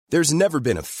There's never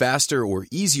been a faster or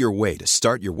easier way to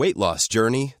start your weight loss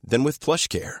journey than with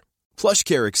PlushCare.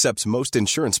 PlushCare accepts most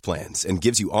insurance plans and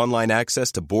gives you online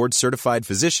access to board-certified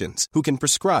physicians who can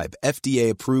prescribe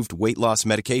FDA-approved weight loss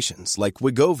medications like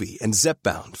Wegovy and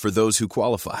Zepbound for those who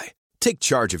qualify. Take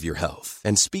charge of your health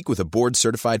and speak with a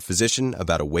board-certified physician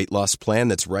about a weight loss plan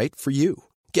that's right for you.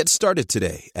 Get started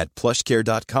today at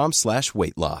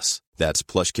plushcare.com/weight loss. That's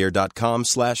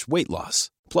plushcare.com/weight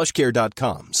loss.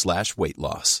 plushcare.com/weight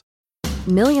loss.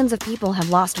 Millions of people have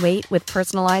lost weight with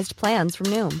personalized plans from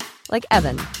Noom. Like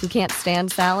Evan, who can't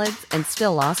stand salads and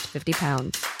still lost 50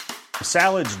 pounds.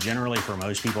 Salads generally for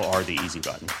most people are the easy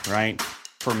button, right?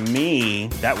 For me,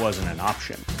 that wasn't an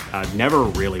option. I never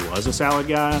really was a salad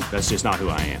guy. That's just not who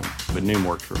I am. But Noom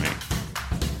worked for me.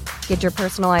 Get your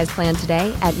personalized plan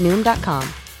today at Noom.com.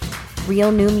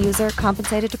 Real Noom user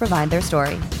compensated to provide their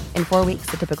story. In 4 weeks,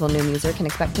 the typical Noom user can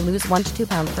expect to lose 1 to 2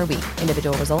 pounds per week.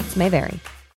 Individual results may vary.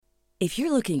 If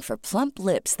you're looking for plump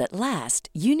lips that last,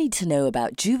 you need to know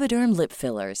about Juvederm lip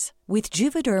fillers. With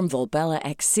Juvederm Volbella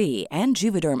XC and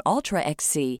Juvederm Ultra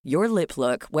XC, your lip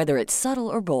look, whether it's subtle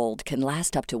or bold, can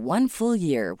last up to 1 full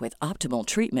year with optimal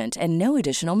treatment and no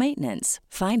additional maintenance.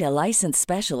 Find a licensed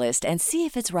specialist and see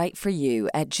if it's right for you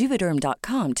at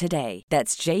Juvederm.com today.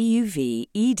 That's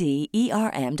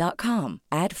JUVEDERM.com.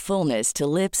 Add fullness to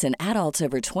lips in adults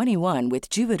over 21 with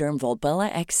Juvederm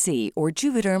Volbella XC or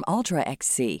Juvederm Ultra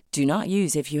XC. Do not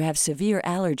use if you have severe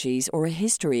allergies or a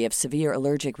history of severe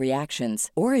allergic reactions,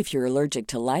 or if you're allergic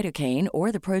to lidocaine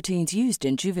or the proteins used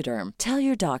in Juvederm. Tell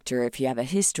your doctor if you have a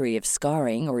history of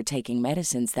scarring or taking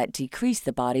medicines that decrease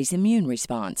the body's immune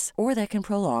response or that can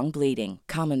prolong bleeding.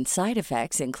 Common side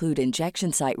effects include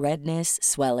injection site redness,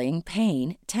 swelling,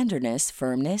 pain, tenderness,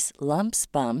 firmness, lumps,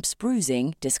 bumps,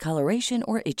 bruising, discoloration,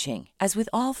 or itching. As with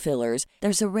all fillers,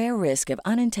 there's a rare risk of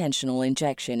unintentional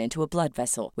injection into a blood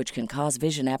vessel, which can cause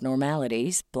vision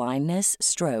abnormalities, blindness,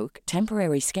 stroke,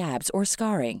 temporary scabs, or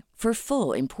scarring. For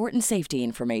full, important safety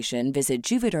information, visit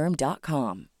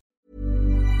Juvederm.com.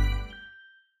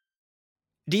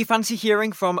 Do you fancy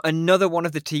hearing from another one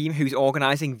of the team who's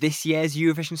organising this year's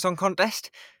Eurovision Song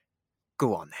Contest?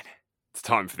 Go on then. It's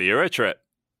time for the Euro trip.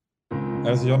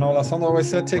 As Jon Olason always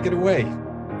said, take it away.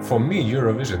 For me,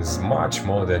 Eurovision is much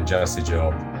more than just a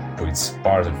job. It's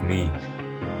part of me.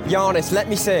 Giannis, let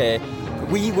me say,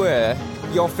 we were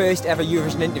your first ever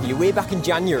Eurovision interview way back in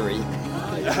January.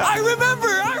 I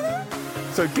remember!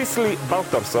 So Gisli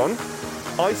Baltarsson,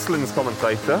 Iceland's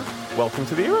commentator, welcome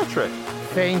to the Euro trip.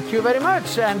 Thank you very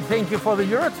much, and thank you for the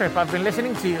Euro trip. I've been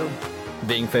listening to you.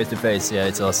 Being face to face, yeah,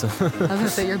 it's awesome. I was going to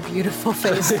say your beautiful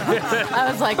face. I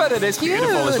was like, but it is cute.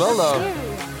 Beautiful as well, though.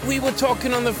 We were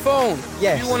talking on the phone.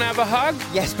 Yes. You want to have a hug?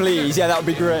 Yes, please. Yeah, that would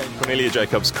be great. Cornelia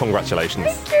Jacobs, congratulations.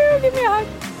 Thank you. Give me a hug.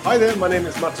 Hi there, my name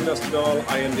is Martin Österdahl.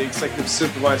 I am the Executive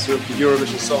Supervisor of the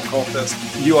Eurovision Song Contest.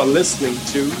 You are listening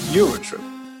to Eurotrip.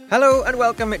 Hello and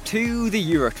welcome to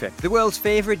the Eurotrip, the world's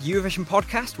favourite Eurovision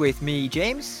podcast with me,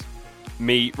 James.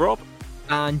 Me, Rob.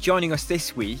 And joining us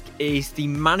this week is the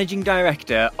Managing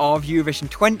Director of Eurovision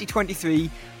 2023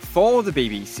 for the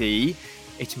BBC.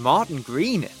 It's Martin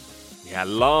Green. Yeah,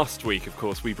 last week, of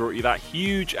course, we brought you that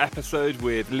huge episode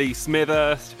with Lee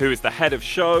Smithurst, who is the head of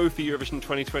show for Eurovision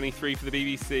 2023 for the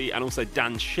BBC, and also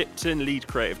Dan Shipton, lead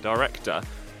creative director.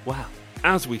 Well,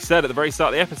 as we said at the very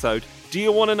start of the episode, do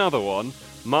you want another one?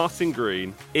 Martin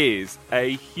Green is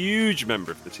a huge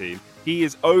member of the team. He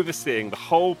is overseeing the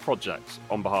whole project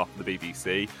on behalf of the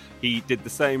BBC. He did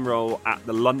the same role at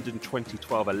the London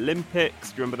 2012 Olympics.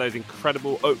 Do you remember those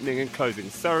incredible opening and closing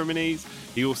ceremonies?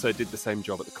 He also did the same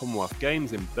job at the Commonwealth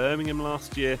Games in Birmingham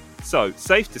last year. So,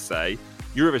 safe to say,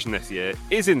 Eurovision this year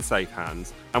is in safe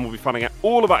hands, and we'll be finding out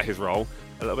all about his role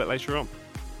a little bit later on.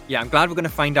 Yeah, I'm glad we're going to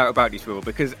find out about his role,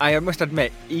 because I must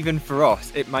admit, even for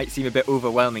us, it might seem a bit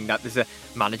overwhelming that there's a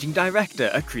managing director,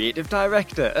 a creative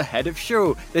director, a head of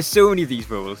show. There's so many of these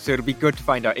roles, so it'll be good to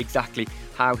find out exactly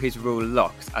how his role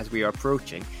looks as we are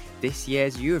approaching this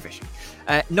year's Eurovision.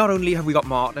 Not only have we got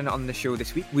Martin on the show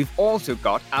this week, we've also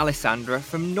got Alessandra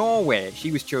from Norway.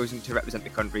 She was chosen to represent the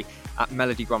country at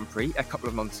Melody Grand Prix a couple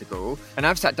of months ago, and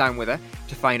I've sat down with her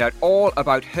to find out all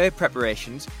about her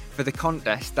preparations for the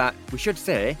contest that, we should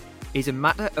say, is a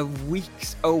matter of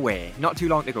weeks away. Not too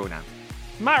long to go now.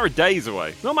 Matter of days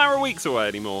away. Not a matter of weeks away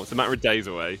anymore. It's a matter of days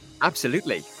away.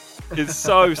 Absolutely. It's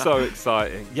so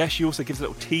exciting. Yes, she also gives a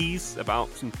little tease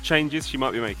about some changes she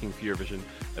might be making for Eurovision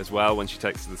as well when she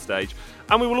takes to the stage.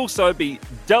 And we will also be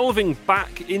delving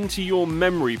back into your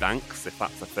memory banks, if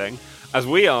that's a thing, as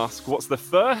we ask, what's the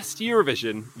first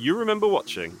Eurovision you remember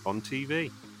watching on TV?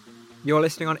 You're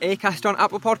listening on Acast, on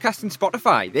Apple Podcasts and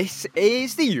Spotify. This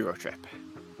is the Eurotrip.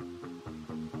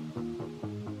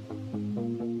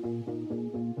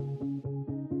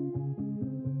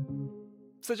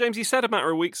 So, James, you said a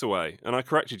matter of weeks away, and I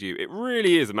corrected you. It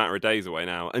really is a matter of days away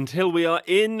now until we are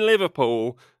in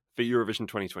Liverpool for Eurovision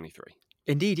 2023.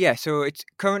 Indeed, yeah. So it's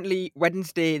currently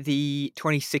Wednesday, the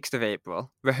 26th of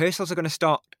April. Rehearsals are going to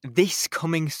start this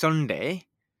coming Sunday.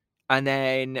 And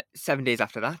then 7 days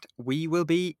after that, we will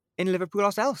be in Liverpool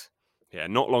ourselves. Yeah,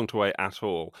 not long to wait at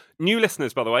all. New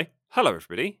listeners, by the way, hello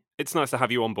everybody. It's nice to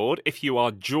have you on board. If you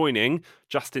are joining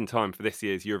just in time for this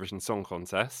year's Eurovision Song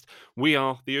Contest, we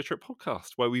are the Eurotrip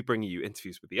podcast, where we bring you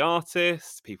interviews with the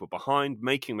artists, people behind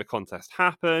making the contest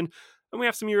happen, and we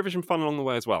have some Eurovision fun along the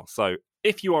way as well. So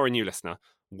if you are a new listener,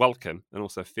 welcome, and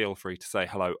also feel free to say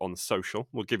hello on social.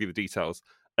 We'll give you the details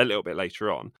a little bit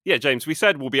later on. Yeah, James, we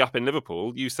said we'll be up in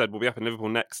Liverpool. You said we'll be up in Liverpool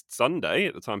next Sunday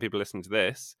at the time people listen to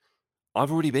this. I've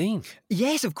already been.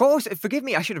 Yes, of course. Forgive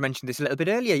me, I should have mentioned this a little bit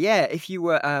earlier. Yeah, if you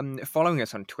were following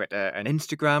us on Twitter and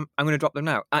Instagram, I'm going to drop them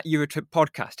now, at Eurotrip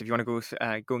Podcast. If you want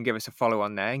to go and give us a follow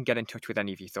on there and get in touch with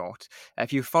any of your thoughts.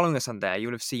 If you're following us on there,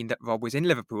 you'll have seen that Rob was in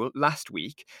Liverpool last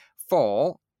week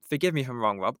for, forgive me if I'm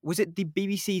wrong, Rob, was it the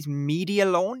BBC's media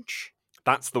launch?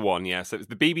 That's the one, yeah. So it's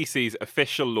the BBC's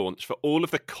official launch for all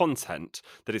of the content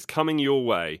that is coming your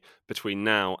way between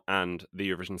now and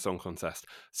the Eurovision Song Contest.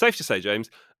 Safe to say, James,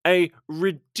 a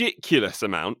ridiculous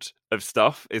amount of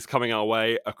stuff is coming our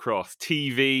way across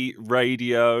TV,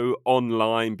 radio,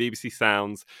 online, BBC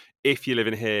Sounds, if you're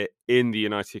living here in the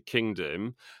United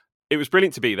Kingdom. It was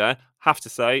brilliant to be there, have to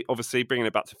say. Obviously, bringing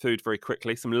it back to food very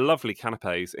quickly. Some lovely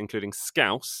canapes, including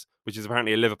scouse, which is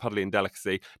apparently a Liverpudlian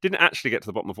delicacy. Didn't actually get to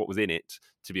the bottom of what was in it,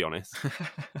 to be honest.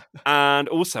 And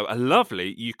also a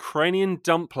lovely Ukrainian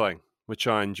dumpling, which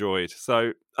I enjoyed.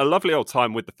 So a lovely old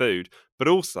time with the food. But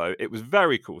also, it was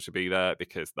very cool to be there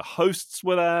because the hosts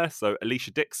were there. So Alicia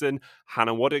Dixon,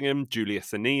 Hannah Waddingham, Julia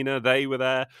Sanina, they were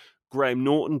there. Graham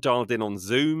Norton dialed in on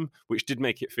Zoom, which did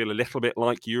make it feel a little bit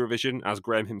like Eurovision, as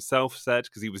Graham himself said,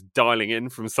 because he was dialing in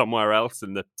from somewhere else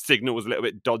and the signal was a little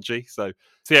bit dodgy. So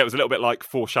yeah, it was a little bit like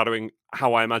foreshadowing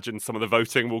how I imagine some of the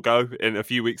voting will go in a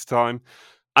few weeks' time.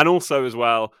 And also, as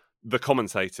well, the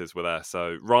commentators were there.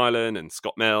 So Rylan and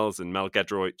Scott Mills and Mel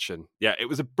Gedroich. And yeah, it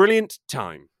was a brilliant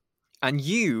time. And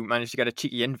you managed to get a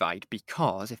cheeky invite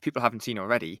because, if people haven't seen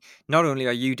already, not only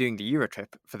are you doing the Eurotrip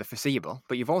for the foreseeable,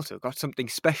 but you've also got something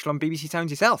special on BBC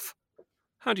Sounds yourself.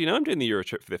 How do you know I'm doing the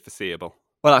Eurotrip for the foreseeable?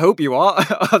 Well, I hope you are.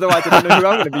 Otherwise, I don't know who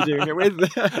I'm going to be doing it with.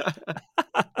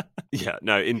 Yeah,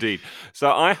 no, indeed.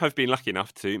 So I have been lucky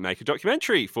enough to make a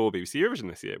documentary for BBC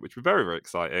Eurovision this year, which was very, very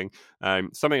exciting.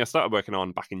 Something I started working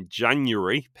on back in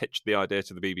January, pitched the idea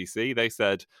to the BBC. They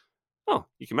said, oh,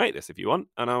 you can make this if you want.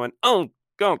 And I went, oh,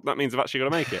 God, that means I've actually got to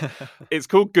make it. It's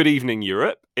called Good Evening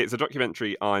Europe. It's a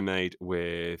documentary I made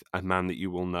with a man that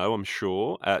you will know, I'm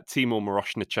sure, Timur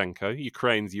Moroshnachenko,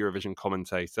 Ukraine's Eurovision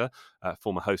commentator,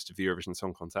 former host of the Eurovision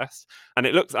Song Contest. And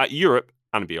it looks at Europe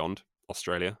and beyond,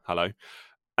 Australia, hello,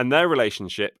 and their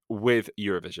relationship with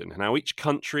Eurovision. Now, each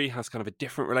country has kind of a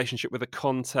different relationship with the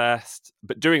contest,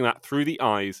 but doing that through the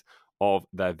eyes of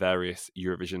their various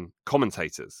Eurovision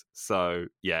commentators. So,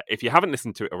 yeah, if you haven't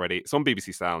listened to it already, it's on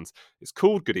BBC Sounds. It's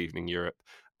called Good Evening Europe,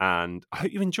 and I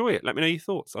hope you enjoy it. Let me know your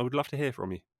thoughts. I would love to hear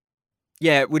from you.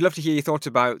 Yeah, we'd love to hear your thoughts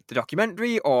about the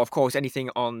documentary or, of course,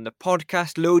 anything on the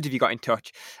podcast. Loads of you got in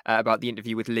touch about the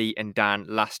interview with Lee and Dan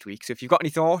last week. So if you've got any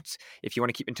thoughts, if you want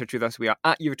to keep in touch with us, we are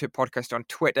at Eurotrip Podcast on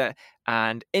Twitter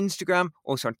and Instagram,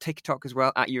 also on TikTok as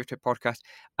well, at Eurotrip Podcast,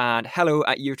 and hello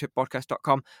at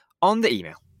eurotrippodcast.com on the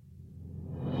email.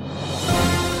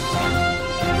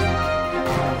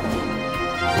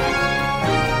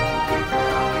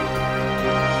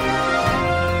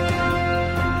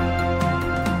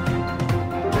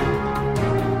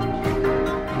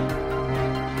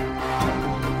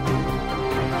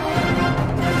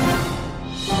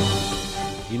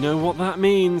 You know what that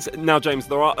means. Now, James,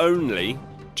 there are only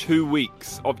 2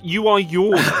 weeks of... You are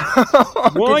yawning.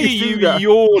 Why are you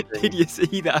yawning? Did you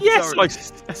see that? Yes, Sorry.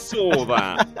 I saw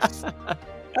that.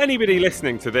 Anybody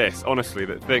listening to this, honestly,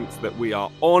 that thinks that we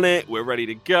are on it, we're ready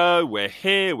to go, we're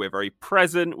here, we're very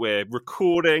present, we're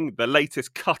recording the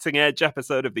latest cutting-edge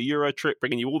episode of the Eurotrip,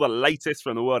 bringing you all the latest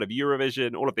from the world of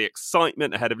Eurovision, all of the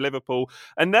excitement ahead of Liverpool,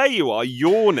 and there you are,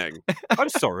 yawning. I'm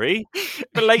sorry.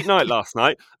 The late night last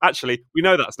night. Actually, we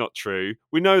know that's not true.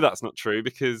 We know that's not true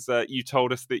because you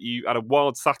told us that you had a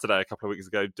wild Saturday a couple of weeks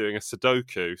ago doing a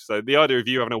Sudoku, so the idea of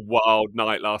you having a wild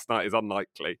night last night is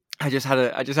unlikely. I just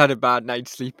had a bad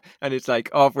night's sleep, and it's like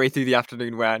halfway through the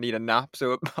afternoon where I need a nap, so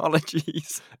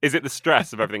apologies. Is it the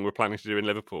stress of everything we're planning to do in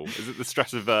Liverpool? Is it the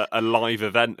stress of a live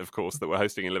event, of course, that we're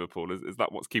hosting in Liverpool? Is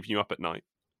that what's keeping you up at night?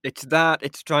 It's that,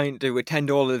 it's trying to attend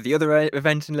all of the other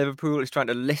events in Liverpool, it's trying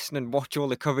to listen and watch all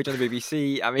the coverage on the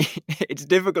BBC. I mean, it's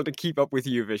difficult to keep up with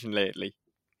Eurovision lately.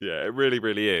 Yeah, it really,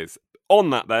 really is. On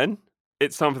that then,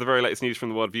 it's time for the very latest news from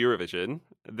the world of Eurovision.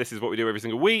 This is what we do every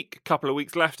single week. A couple of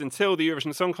weeks left until the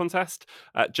Eurovision Song Contest.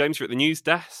 James, you're at the news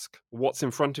desk. What's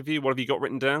in front of you? What have you got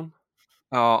written down?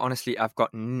 Oh, honestly, I've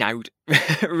got nout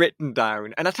written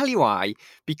down. And I'll tell you why.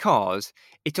 Because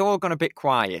it's all gone a bit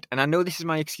quiet. And I know this is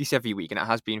my excuse every week, and it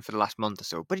has been for the last month or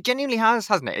so. But it genuinely has,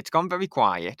 hasn't it? It's gone very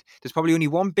quiet. There's probably only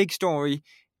one big story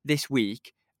this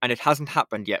week, and it hasn't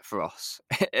happened yet for us.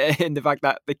 In the fact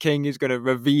that the King is going to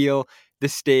reveal the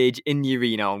stage in the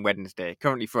arena on Wednesday.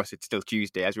 Currently for us, it's still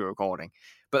Tuesday as we're recording.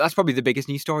 But that's probably the biggest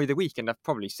news story of the week. And I've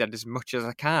probably said as much as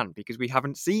I can because we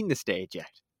haven't seen the stage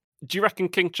yet. Do you reckon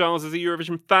King Charles is a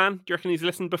Eurovision fan? Do you reckon he's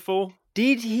listened before?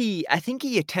 Did he? I think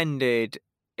he attended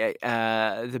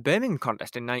the Birmingham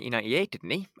contest in 1998, didn't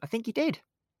he? I think he did.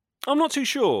 I'm not too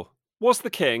sure. Was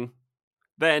the King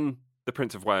then the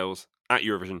Prince of Wales at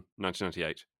Eurovision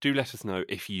 1998? Do let us know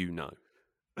if you know.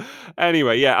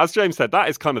 Anyway, yeah, as James said, that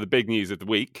is kind of the big news of the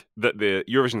week, that the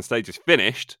Eurovision stage is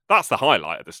finished. That's the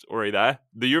highlight of the story there.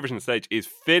 The Eurovision stage is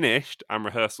finished and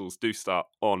rehearsals do start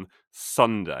on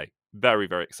Sunday. Very,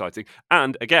 very exciting.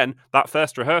 And again, that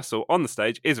first rehearsal on the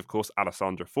stage is, of course,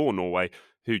 Alessandra for Norway,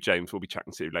 who James will be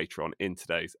chatting to later on in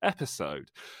today's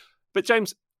episode. But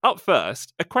James, up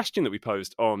first, a question that we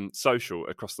posed on social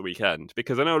across the weekend,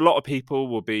 because I know a lot of people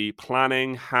will be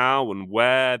planning how and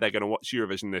where they're going to watch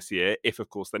Eurovision this year, if, of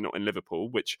course, they're not in Liverpool,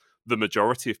 which the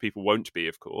majority of people won't be,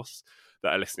 of course,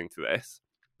 that are listening to this.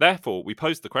 Therefore, we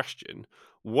posed the question,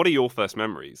 what are your first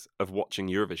memories of watching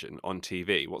Eurovision on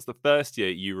TV? What's the first year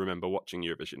you remember watching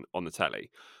Eurovision on the telly?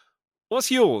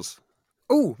 What's yours?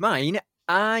 Oh, mine?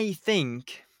 I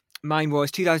think mine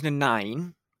was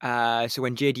 2009. So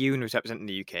when Jade Ewan was representing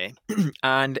the UK,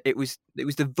 and it was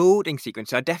the voting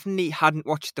sequence. So I definitely hadn't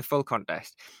watched the full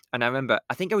contest, and I remember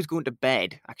I think I was going to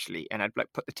bed actually, and I'd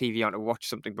like put the TV on to watch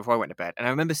something before I went to bed, and I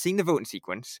remember seeing the voting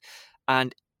sequence,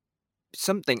 and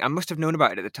something I must have known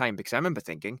about it at the time because I remember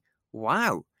thinking,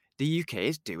 wow, the UK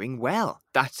is doing well.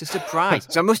 That's a surprise.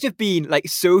 So I must have been like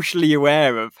socially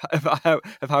aware of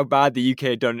how bad the UK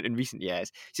had done in recent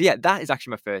years. So yeah, that is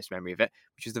actually my first memory of it,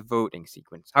 which is the voting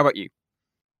sequence. How about you?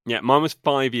 Yeah, mine was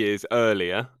 5 years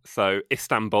earlier, so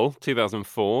Istanbul,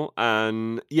 2004.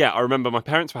 And yeah, I remember my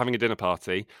parents were having a dinner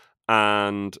party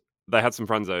and they had some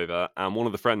friends over, and one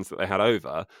of the friends that they had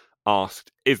over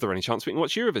asked, is there any chance we can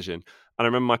watch Eurovision? And I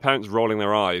remember my parents rolling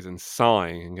their eyes and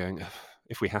sighing and going,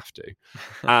 if we have to.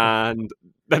 And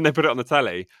then they put it on the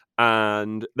telly,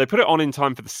 and they put it on in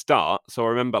time for the start. So I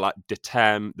remember like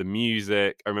Detem, the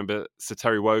music. I remember Sir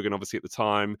Terry Wogan, obviously at the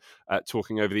time,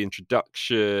 talking over the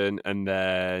introduction. And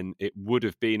then it would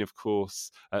have been, of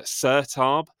course,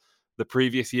 Sertab, the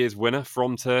previous year's winner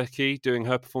from Turkey, doing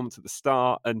her performance at the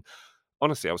start. And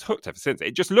honestly, I was hooked ever since.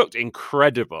 It just looked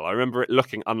incredible. I remember it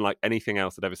looking unlike anything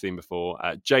else I'd ever seen before.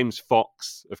 James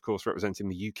Fox, of course, representing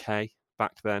the UK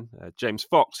back then. James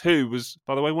Fox, who was,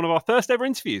 by the way, one of our first ever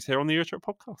interviews here on the Eurotrip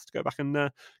podcast. Go back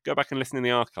and listen in the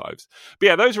archives. But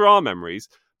yeah, those are our memories.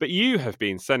 But you have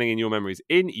been sending in your memories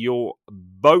in your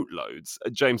boatloads.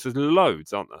 James, there's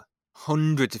loads, aren't there?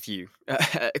 Hundreds of you,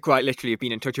 quite literally, have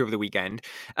been in touch over the weekend.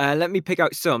 Let me pick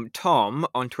out some. Tom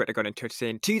on Twitter got in touch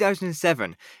saying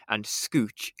 2007, and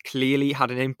Scooch clearly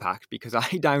had an impact because I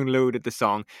downloaded the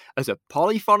song as a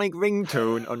polyphonic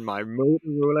ringtone on my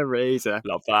Motorola Razr.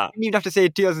 Love that. You didn't even have to say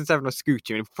 2007 or Scooch,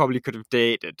 and it probably could have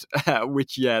dated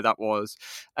which year that was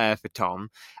for Tom.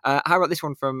 How about this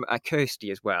one from Kirsty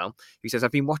as well, who says,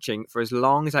 I've been watching for as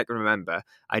long as I can remember.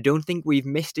 I don't think we've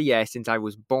missed a year since I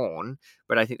was born,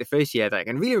 but I think the first year that I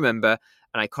can really remember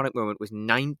an iconic moment was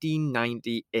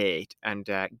 1998 and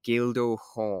Gildo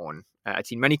Horn. I'd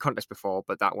seen many contests before,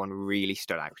 but that one really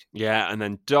stood out. Yeah, and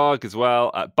then Doug as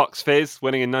well. Bucks Fizz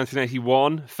winning in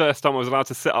 1981. First time I was allowed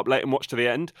to sit up late and watch to the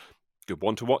end. Good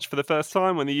one to watch for the first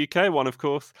time when the UK won, of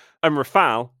course. And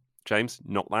Rafał, James,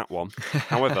 not that one.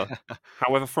 However,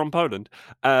 from Poland.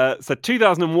 So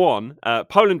 2001,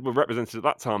 Poland were represented at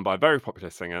that time by a very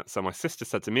popular singer. So my sister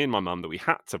said to me and my mum that we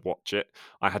had to watch it.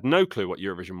 I had no clue what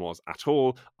Eurovision was at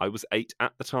all. I was 8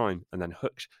 at the time and then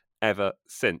hooked ever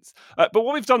since. But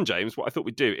what we've done, James, what I thought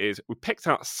we'd do is we picked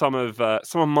out some of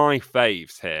my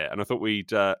faves here, and I thought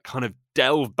we'd kind of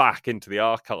delve back into the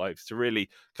archives to really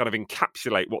kind of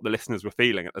encapsulate what the listeners were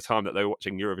feeling at the time that they were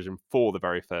watching Eurovision for the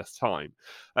very first time.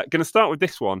 Going to start with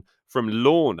this one from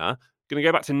Lorna. Going to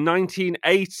go back to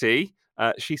 1980.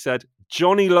 She said,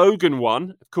 Johnny Logan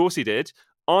won. Of course he did.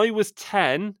 I was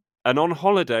 10 and on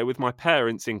holiday with my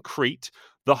parents in Crete.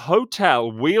 The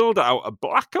hotel wheeled out a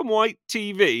black and white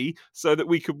TV so that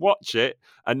we could watch it,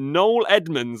 and Noel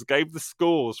Edmonds gave the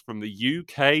scores from the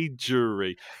UK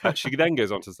jury. She then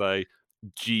goes on to say,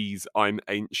 Geez, I'm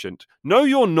ancient. No,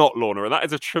 you're not, Lorna, and that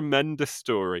is a tremendous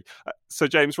story. So,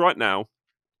 James, right now,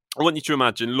 I want you to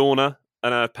imagine Lorna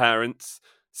and her parents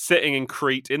sitting in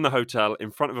Crete in the hotel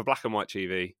in front of a black and white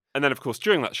TV. And then, of course,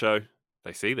 during that show,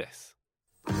 they see this.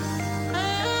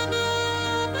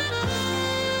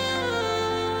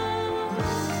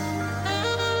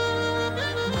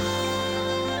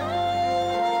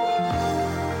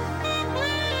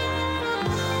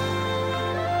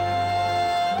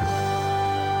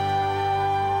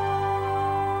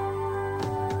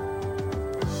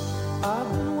 I've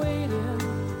been waiting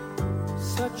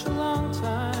such a long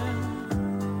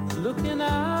time, looking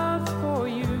out for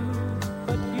you,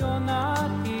 but you're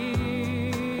not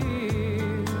here.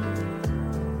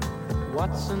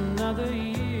 What's another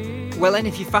year? Well, then,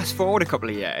 if you fast forward a couple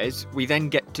of years, we then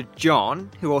get to John,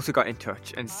 who also got in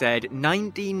touch and said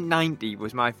 1990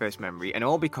 was my first memory, and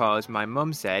all because my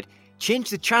mum said, change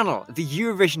the channel, the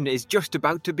Eurovision is just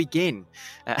about to begin.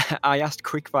 I asked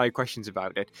quick-fire questions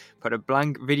about it, put a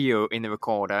blank video in the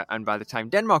recorder, and by the time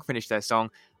Denmark finished their song,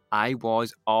 I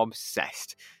was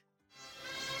obsessed.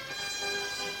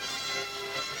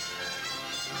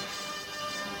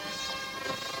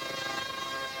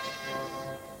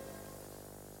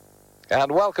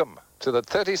 And welcome to the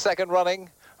 32nd running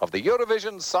of the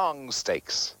Eurovision Song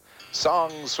Stakes.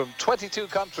 Songs from 22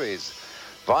 countries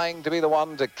vying to be the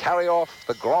one to carry off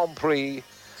the Grand Prix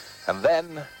and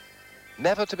then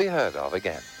never to be heard of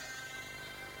again.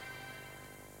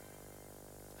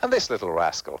 And this little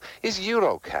rascal is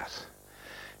Eurocat,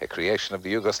 a creation of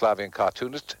the Yugoslavian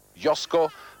cartoonist Josko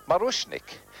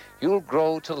Marushnik. You'll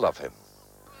grow to love him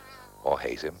or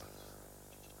hate him.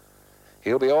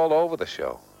 He'll be all over the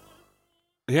show.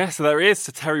 Yeah, so there is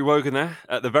Sir Terry Wogan there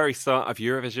at the very start of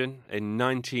Eurovision in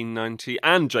 1990.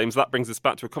 And, James, that brings us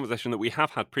back to a conversation that we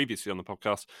have had previously on the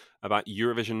podcast about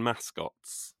Eurovision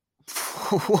mascots.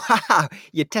 Wow,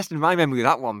 you're testing my memory with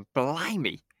that one.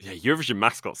 Blimey. Yeah, Eurovision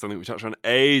mascots, something we touched on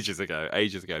ages ago.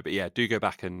 But yeah, do go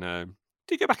back and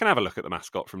have a look at the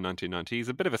mascot from 1990. He's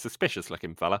a bit of a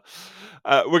suspicious-looking fella.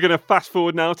 We're going to fast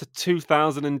forward now to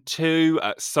 2002.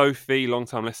 Sophie,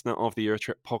 long-time listener of the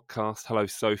Eurotrip podcast. Hello,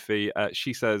 Sophie.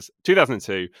 She says,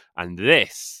 2002, and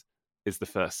this is the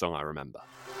first song I remember.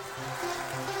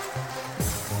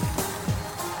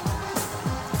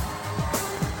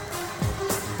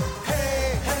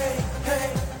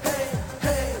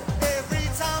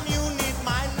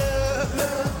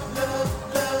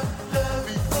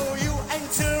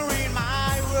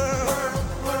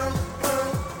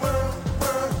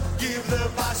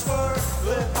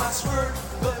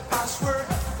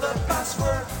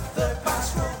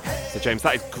 James,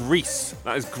 that is Greece.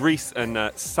 That is Greece and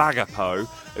Sagapo.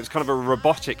 It was kind of a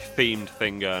robotic-themed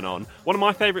thing going on. One of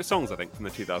my favourite songs, I think, from the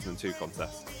 2002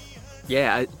 contest.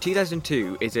 Yeah,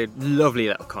 2002 is a lovely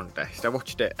little contest. I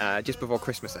watched it just before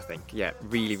Christmas, I think. Yeah,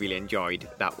 really, really enjoyed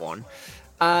that one.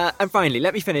 And finally,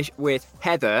 let me finish with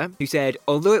Heather, who said,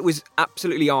 although it was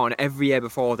absolutely on every year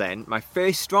before then, my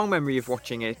first strong memory of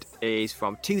watching it is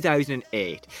from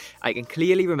 2008. I can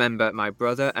clearly remember my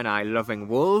brother and I loving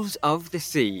Wolves of the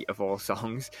Sea, of all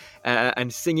songs,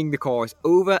 and singing the chorus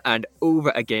over and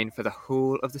over again for the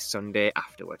whole of the Sunday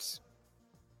afterwards.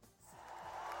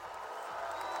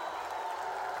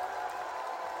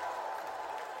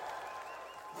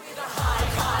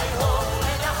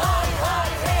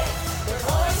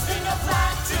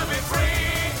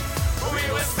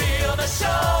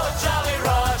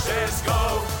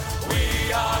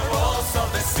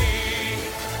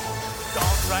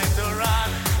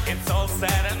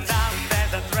 Said and done,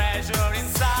 there's a treasure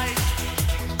inside.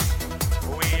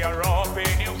 We are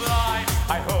open you blind.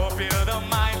 I hope you don't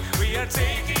mind. We are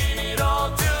taking it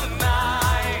all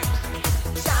tonight.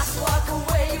 Just walk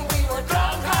away, we will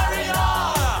don't hurry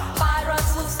on.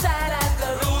 Pirates will stand and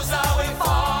the rules are we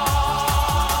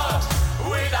fall.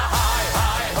 With a high,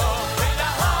 high hope, with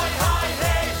a high, high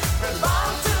hey, we're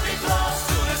bound to be close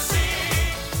to the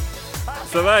sea.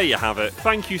 So there you have it.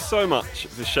 Thank you so much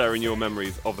for sharing your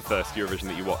memories of the first Eurovision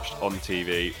that you watched on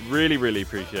TV. Really, really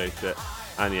appreciate it.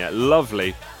 And yeah,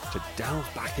 lovely to delve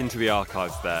back into the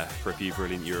archives there for a few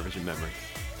brilliant Eurovision memories.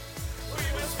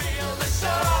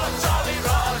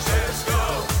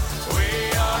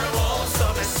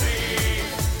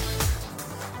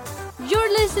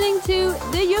 You're listening to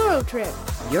The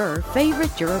Eurotrip, your favorite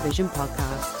Eurovision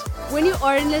podcast. When you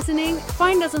aren't listening,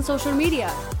 find us on social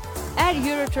media. At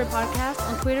Eurotrip Podcast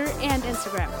on Twitter and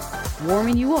Instagram.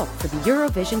 Warming you up for the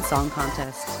Eurovision Song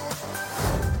Contest.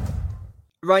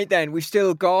 Right then, we've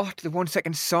still got the 1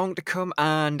 second song to come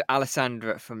and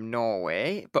Alessandra from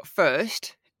Norway. But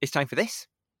first, it's time for this.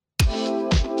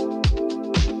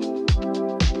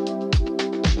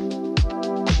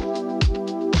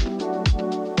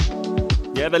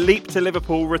 Yeah, the Leap to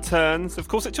Liverpool returns. Of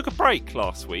course, it took a break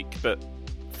last week, but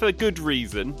for good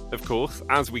reason, of course,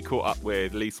 as we caught up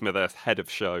with Lee Smithurst, head of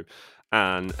show,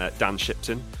 and Dan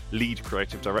Shipton, lead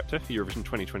creative director for Eurovision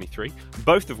 2023,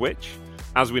 both of which,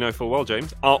 as we know full well,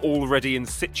 James, are already in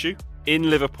situ in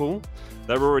Liverpool.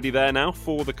 They're already there now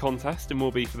for the contest and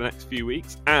will be for the next few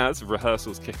weeks as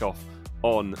rehearsals kick off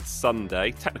on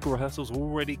Sunday. Technical rehearsals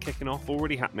already kicking off,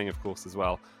 already happening, of course, as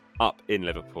well, up in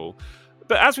Liverpool.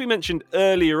 But as we mentioned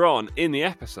earlier on in the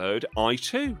episode, I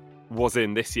too was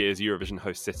in this year's Eurovision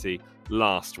host city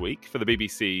last week for the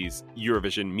BBC's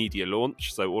Eurovision media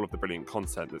launch. So all of the brilliant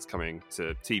content that's coming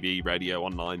to TV, radio,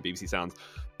 online, BBC Sounds,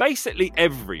 basically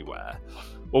everywhere.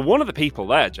 Well, one of the people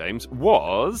there, James,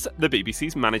 was the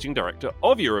BBC's managing director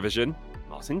of Eurovision,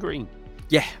 Martin Green.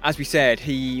 Yeah, as we said,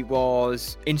 he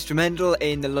was instrumental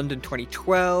in the London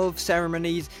 2012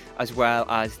 ceremonies, as well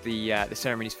as the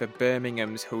ceremonies for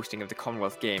Birmingham's hosting of the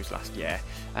Commonwealth Games last year.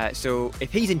 So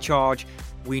if he's in charge,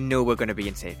 we know we're going to be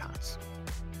in safe hands.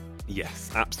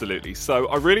 Yes, absolutely. So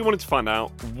I really wanted to find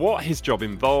out what his job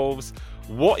involves,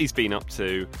 what he's been up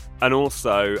to, and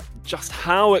also just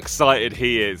how excited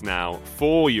he is now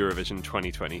for Eurovision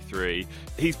 2023.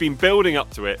 He's been building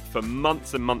up to it for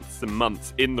months and months and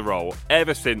months in the role,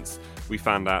 ever since we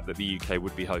found out that the UK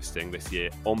would be hosting this year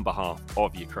on behalf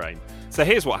of Ukraine. So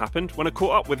here's what happened when I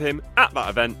caught up with him at that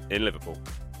event in Liverpool.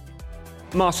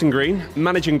 Martin Green,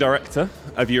 Managing Director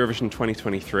of Eurovision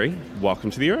 2023.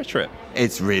 Welcome to the Eurotrip.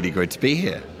 It's really good to be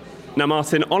here. Now,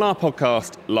 Martin, on our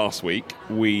podcast last week,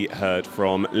 we heard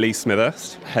from Lee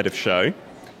Smithurst, head of show,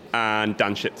 and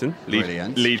Dan Shipton,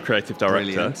 lead creative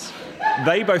director. Brilliant.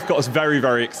 They both got us very,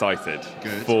 very excited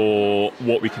for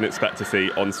what we can expect to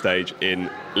see on stage in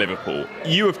Liverpool.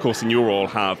 You, of course, in your role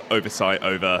have oversight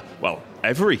over, well,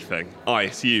 everything, I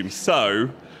assume. So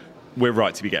we're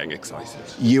right to be getting excited.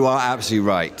 You are absolutely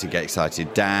right to get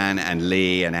excited. Dan and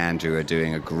Lee and Andrew are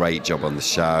doing a great job on the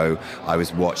show. I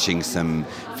was watching some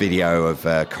video of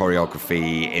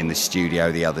choreography in the studio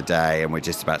the other day, and we're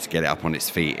just about to get it up on its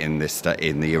feet in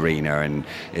the arena, and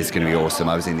it's going to be awesome.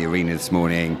 I was in the arena this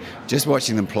morning just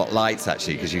watching them plot lights,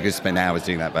 actually, because you could spend hours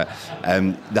doing that, but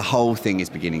the whole thing is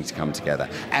beginning to come together.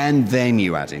 And then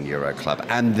you add in Euro Club,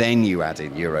 and then you add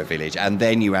in Euro Village, and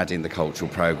then you add in the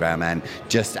cultural programme, and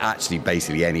just actually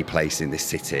basically any place in this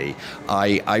city.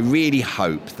 I really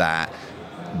hope that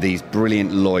these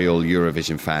brilliant, loyal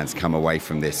Eurovision fans come away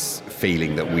from this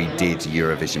feeling that we did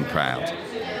Eurovision proud.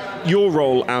 Your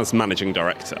role as managing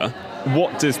director,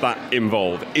 what does that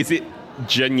involve? Is it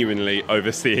genuinely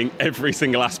overseeing every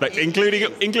single aspect,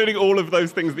 including all of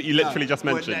those things that you literally just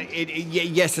mentioned?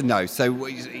 Yes and no. So,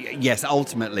 yes,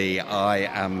 ultimately, I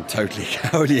am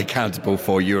totally accountable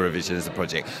for Eurovision as a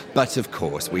project. But, of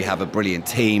course, we have a brilliant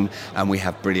team and we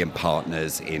have brilliant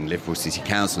partners in Liverpool City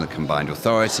Council and Combined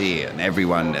Authority and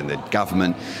everyone and the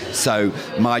government. So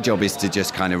my job is to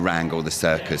just kind of wrangle the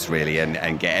circus, really,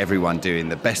 and get everyone doing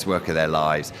the best work of their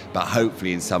lives, but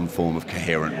hopefully in some form of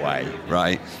coherent way,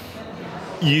 right?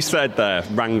 You said there,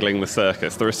 wrangling the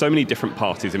circus. There are so many different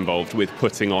parties involved with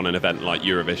putting on an event like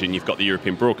Eurovision. You've got the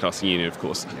European Broadcasting Union, of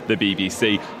course, the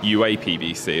BBC,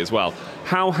 UAPBC as well.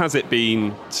 How has it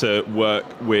been to work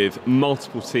with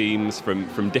multiple teams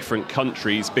from different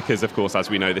countries? Because, of course, as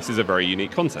we know, this is a very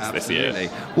unique contest this year.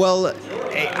 Well,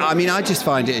 I mean, I just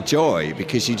find it a joy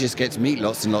because you just get to meet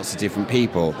lots and lots of different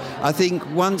people. I think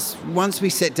once we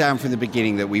set down from the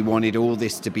beginning that we wanted all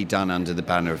this to be done under the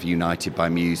banner of United by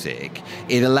Music,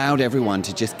 it allowed everyone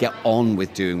to just get on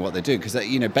with doing what they're doing. Because,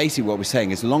 basically what we're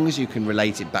saying, as long as you can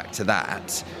relate it back to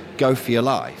that, go for your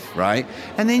life, right?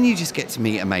 And then you just get to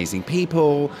meet amazing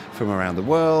people from around the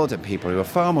world and people who are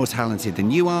far more talented than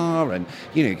you are, and,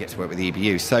 you get to work with the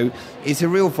EBU. So it's a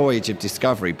real voyage of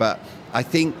discovery. But I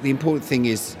think the important thing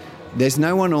is there's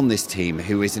no one on this team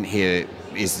who is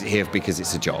here because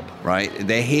it's a job, right?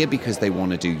 They're here because they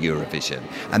want to do Eurovision.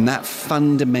 And that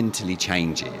fundamentally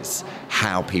changes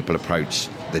how people approach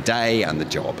the day and the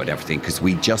job and everything, because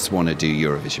we just want to do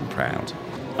Eurovision proud.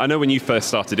 I know when you first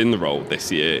started in the role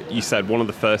this year, you said one of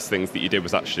the first things that you did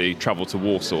was actually travel to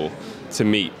Warsaw to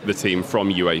meet the team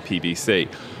from UAPBC.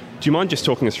 Do you mind just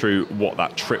talking us through what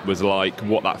that trip was like,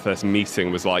 what that first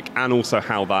meeting was like, and also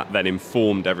how that then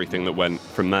informed everything that went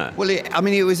from there? Well,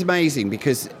 it was amazing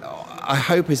because I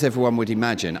hope, as everyone would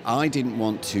imagine, I didn't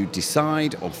want to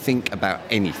decide or think about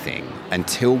anything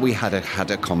until we had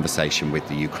a conversation with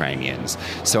the Ukrainians.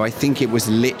 So I think it was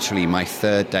literally my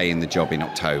third day in the job in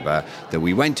October that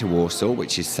we went to Warsaw,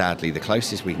 which is sadly the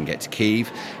closest we can get to Kyiv.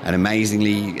 And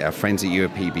amazingly, our friends at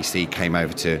UAPBC came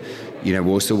over to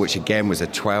Warsaw, which again was a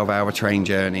 12-hour train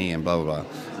journey and blah, blah, blah.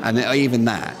 And even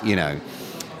that,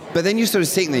 But then you're sort of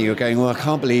sitting there, you're going, well, I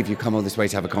can't believe you've come all this way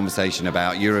to have a conversation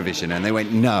about Eurovision. And they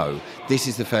went, no, this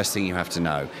is the first thing you have to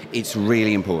know. It's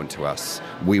really important to us.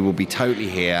 We will be totally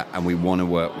here and we want to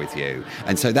work with you.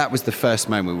 And so that was the first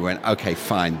moment we went, okay,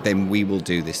 fine, then we will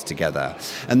do this together.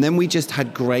 And then we just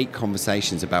had great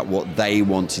conversations about what they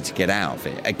wanted to get out of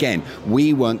it. Again,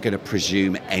 we weren't going to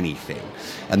presume anything.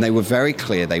 And they were very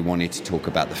clear they wanted to talk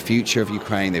about the future of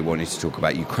Ukraine. They wanted to talk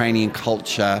about Ukrainian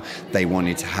culture. They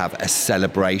wanted to have a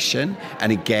celebration.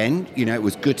 And again, it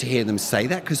was good to hear them say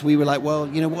that, because we were like, well,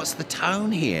 what's the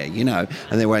tone here, And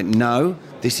they went, no,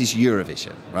 this is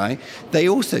Eurovision, right? They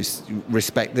also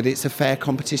respect that it's a fair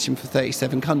competition for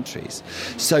 37 countries.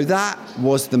 So that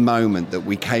was the moment that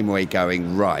we came away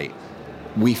going, right,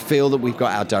 we feel that we've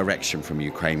got our direction from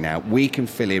Ukraine now. We can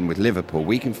fill in with Liverpool,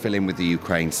 we can fill in with the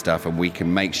Ukraine stuff, and we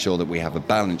can make sure that we have a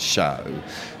balanced show.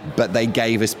 But they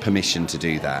gave us permission to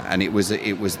do that, and it was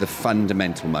the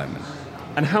fundamental moment.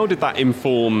 And how did that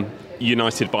inform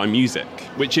United by Music,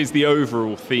 which is the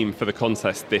overall theme for the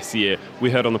contest this year?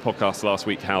 We heard on the podcast last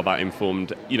week how that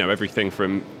informed, everything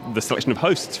from the selection of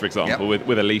hosts, for example,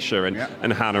 with Alicia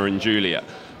and Hannah and Julia.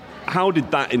 How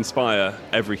did that inspire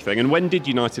everything? And when did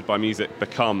United by Music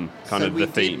become kind of the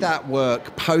theme? We did that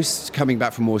work post coming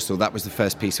back from Warsaw. That was the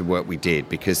first piece of work we did,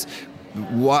 because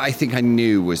what I think I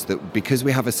knew was that because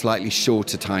we have a slightly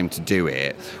shorter time to do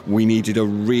it, we needed a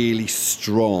really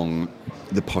strong,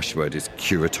 the posh word is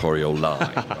curatorial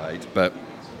line, right? But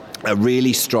a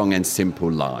really strong and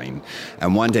simple line.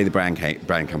 And one day the brand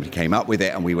company came up with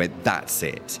it and we went, that's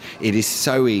it. It is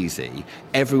so easy.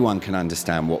 Everyone can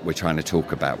understand what we're trying to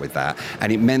talk about with that.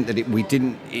 And it meant that we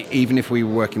didn't, even if we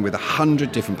were working with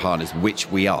 100 different partners, which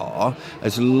we are,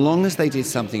 as long as they did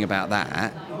something about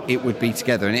that, it would be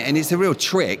together. And it's a real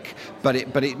trick, but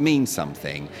it means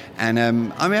something. And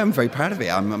I'm very proud of it.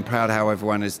 I'm proud how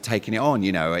everyone has taken it on.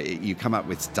 You come up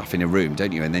with stuff in a room,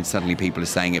 don't you? And then suddenly people are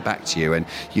saying it back to you. And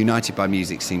United by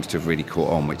Music seems to have really caught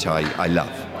on, which I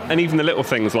love. And even the little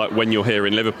things like when you're here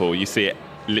in Liverpool, you see it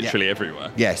literally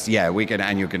everywhere. Yes, we're going to,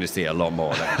 and you're going to see a lot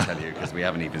more, let me tell you, because we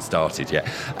haven't even started yet.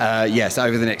 Yes,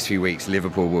 over the next few weeks,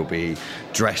 Liverpool will be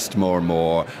dressed more and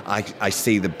more. I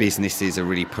see the businesses are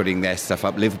really putting their stuff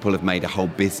up. Liverpool have made a whole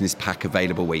business pack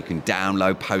available where you can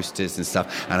download posters and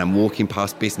stuff, and I'm walking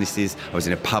past businesses. I was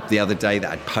in a pub the other day that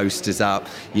had posters up,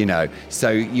 so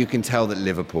you can tell that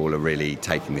Liverpool are really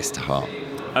taking this to heart.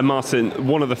 And Martin,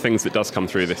 one of the things that does come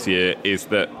through this year is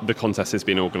that the contest has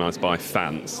been organised by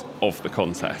fans of the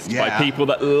contest, by people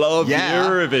that love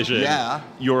Eurovision. Yeah.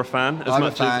 You're a fan?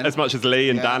 As much as Lee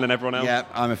and Dan and everyone else? Yeah,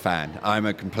 I'm a fan. I'm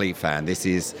a complete fan. This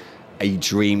is a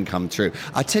dream come true.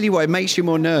 I tell you what, it makes you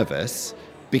more nervous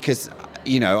because,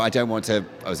 I don't want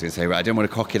to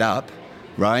cock it up,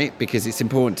 right? Because it's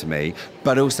important to me,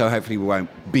 but also hopefully we won't,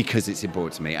 because it's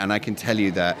important to me. And I can tell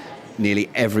you that nearly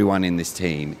everyone in this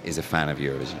team is a fan of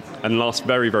Eurovision. And last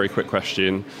very, very quick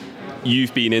question.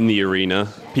 You've been in the arena.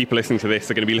 People listening to this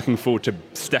are going to be looking forward to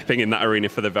stepping in that arena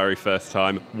for the very first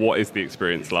time. What is the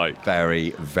experience like?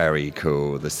 Very, very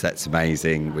cool. The set's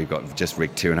amazing. We've got just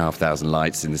rigged 2,500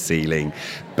 lights in the ceiling.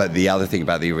 But the other thing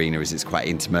about the arena is it's quite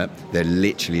intimate. There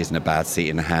literally isn't a bad seat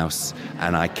in the house,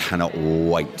 and I cannot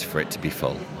wait for it to be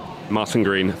full. Martin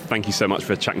Green, thank you so much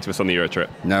for chatting to us on the Eurotrip.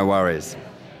 No worries.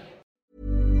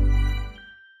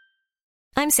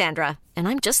 I'm Sandra, and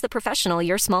I'm just the professional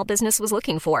your small business was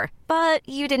looking for. But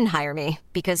you didn't hire me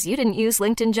because you didn't use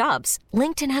LinkedIn Jobs.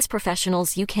 LinkedIn has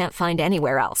professionals you can't find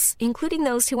anywhere else, including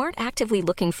those who aren't actively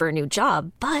looking for a new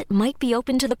job, but might be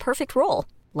open to the perfect role,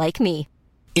 like me.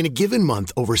 In a given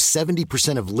month, over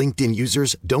 70% of LinkedIn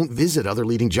users don't visit other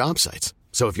leading job sites.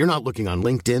 So if you're not looking on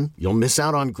LinkedIn, you'll miss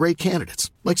out on great candidates,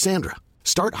 like Sandra.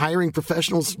 Start hiring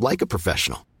professionals like a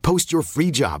professional. Post your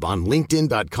free job on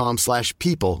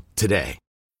linkedin.com/people today.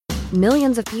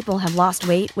 Millions of people have lost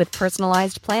weight with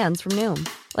personalized plans from Noom.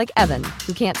 Like Evan,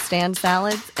 who can't stand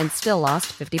salads and still lost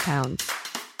 50 pounds.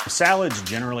 Salads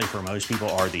generally for most people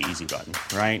are the easy button,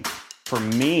 right? For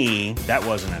me, that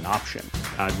wasn't an option.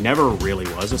 I never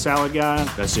really was a salad guy.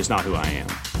 That's just not who I am.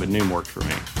 But Noom worked for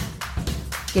me.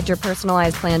 Get your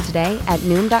personalized plan today at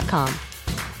Noom.com.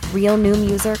 Real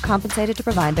Noom user compensated to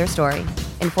provide their story.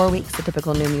 In 4 weeks, the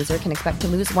typical Noom user can expect to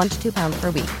lose 1 to 2 pounds per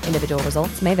week. Individual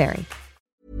results may vary.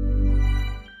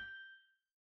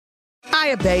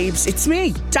 Hiya babes, it's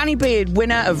me, Danny Beard,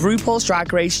 winner of RuPaul's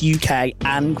Drag Race UK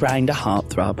and Grindr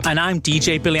Heartthrob. And I'm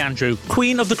DJ Billy Andrew,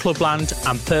 Queen of the Clubland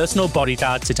and personal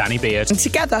bodyguard to Danny Beard. And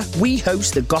together, we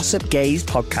host the Gossip Gaze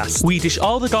podcast. We dish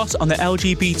all the goss on the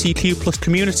LGBTQ plus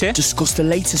community, discuss the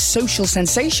latest social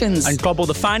sensations, and gobble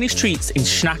the finest treats in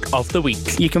Snack of the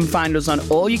Week. You can find us on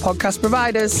all your podcast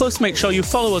providers. Plus, make sure you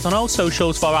follow us on all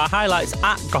socials for our highlights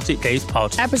at Gossip Gaze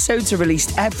Pod. Episodes are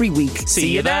released every week.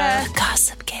 See you there.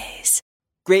 Gossip Gaze.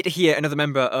 Great to hear another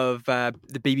member of the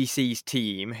BBC's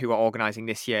team who are organising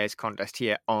this year's contest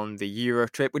here on the Euro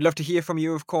trip. We'd love to hear from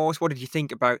you, of course. What did you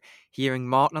think about hearing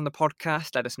Martin on the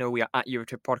podcast? Let us know. We are at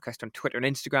Eurotrip Podcast on Twitter and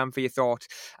Instagram for your thoughts,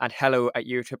 and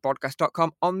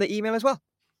hello@eurotrippodcast.com on the email as well.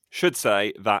 Should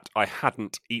say that I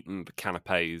hadn't eaten the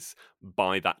canapes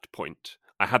by that point.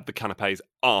 I had the canapes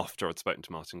after I'd spoken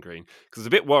to Martin Green, because I was a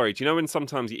bit worried. You know when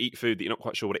sometimes you eat food that you're not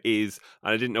quite sure what it is,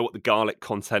 and I didn't know what the garlic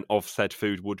content of said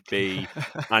food would be,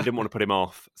 and I didn't want to put him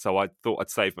off, so I thought I'd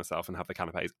save myself and have the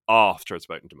canapes after I'd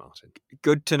spoken to Martin.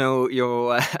 Good to know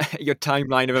your your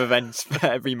timeline of events for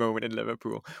every moment in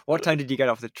Liverpool. What time did you get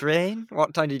off the train?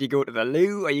 What time did you go to the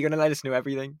loo? Are you going to let us know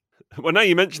everything? Well, now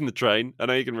you mentioned the train, I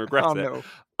know you're going to regret it. No.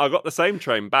 I got the same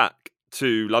train back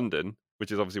to London,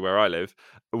 which is obviously where I live,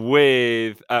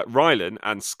 with Rylan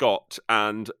and Scott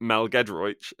and Mel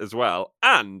Gedroich as well.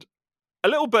 And a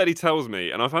little birdie tells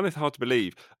me, and I find this hard to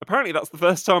believe, apparently that's the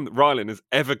first time that Rylan has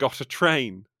ever got a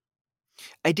train.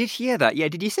 I did hear that. Yeah,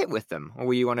 did you sit with them? Or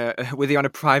were they on a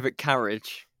private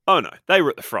carriage? Oh no, they were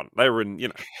at the front. They were in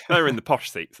the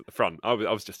posh seats at the front. I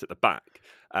was just at the back,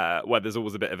 where there's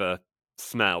always a bit of a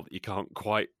smell that you can't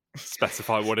quite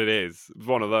specify what it is.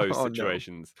 One of those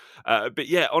situations. No. But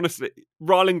yeah, honestly,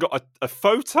 Rylan got a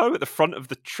photo at the front of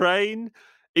the train.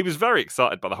 He was very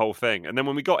excited by the whole thing. And then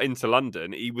when we got into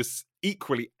London, he was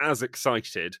equally as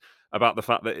excited about the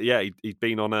fact that he'd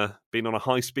been on a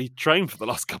high-speed train for the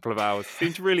last couple of hours.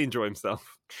 Seemed to really enjoy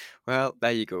himself. Well,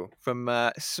 there you go.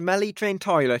 From smelly train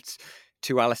toilets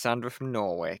to Alessandra from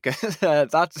Norway.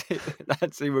 That's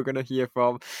who we're going to hear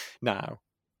from now.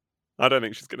 I don't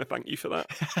think she's going to thank you for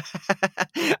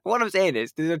that. What I'm saying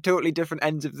is, there's a totally different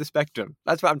ends of the spectrum.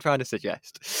 That's what I'm trying to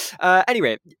suggest.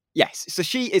 Anyway, yes, so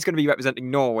she is going to be representing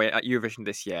Norway at Eurovision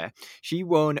this year. She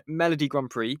won Melody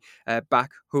Grand Prix back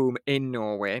home in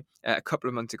Norway a couple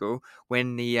of months ago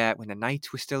when the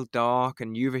nights were still dark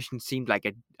and Eurovision seemed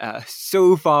like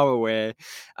so far away.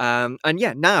 And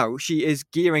yeah, now she is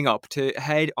gearing up to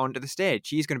head onto the stage.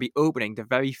 She's going to be opening the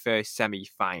very first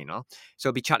semi-final. So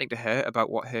I'll be chatting to her about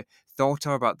what her thoughts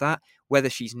are about that, whether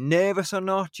she's nervous or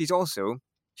not. She's also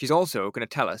going to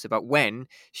tell us about when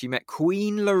she met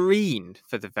Queen Loreen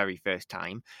for the very first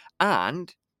time,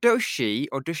 and does she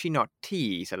or does she not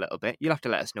tease a little bit? You'll have to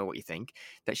let us know what you think,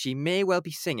 that she may well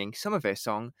be singing some of her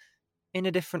song in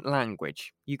a different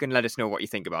language. You can let us know what you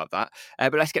think about that.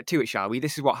 But let's get to it, shall we?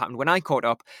 This is what happened when I caught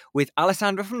up with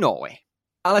Alessandra from Norway.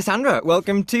 Alessandra,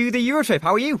 welcome to the Eurotrip.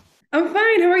 How are you? I'm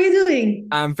fine. How are you doing?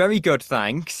 I'm very good,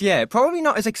 thanks. Yeah, probably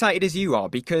not as excited as you are,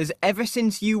 because ever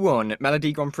since you won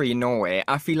Melody Grand Prix in Norway,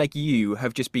 I feel like you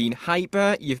have just been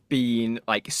hyper. You've been,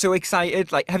 so excited.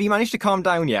 Have you managed to calm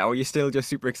down yet, or are you still just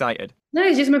super excited? No,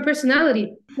 it's just my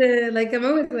personality. I'm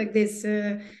always like this.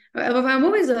 I'm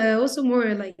always also more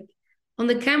on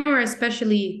the camera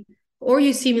especially, or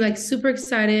you see me super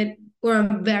excited, or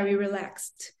I'm very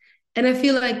relaxed. And I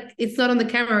feel like it's not on the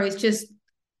camera, it's just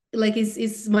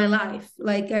it's my life.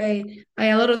 I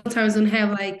a lot of times don't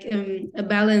have a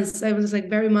balance. I was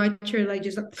very much or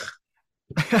just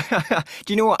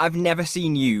Do you know what? I've never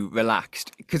seen you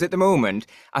relaxed, because at the moment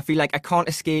I feel like I can't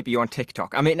escape you on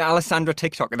TikTok. I'm in Alessandra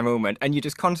TikTok at the moment, and you're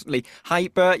just constantly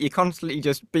hyper. You're constantly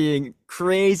just being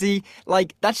crazy.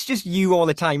 That's just you all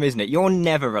the time, isn't it? You're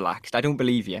never relaxed. I don't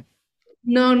believe you.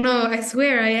 No, I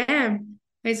swear I am.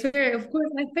 I swear, of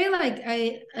course, I feel like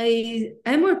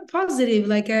I'm more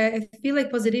positive. I feel like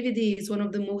positivity is one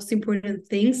of the most important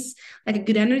things, a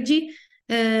good energy.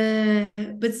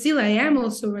 But still, I am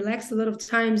also relaxed a lot of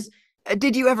times.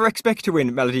 Did you ever expect to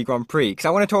win Melody Grand Prix? Because I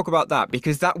want to talk about that,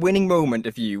 because that winning moment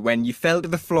of you when you fell to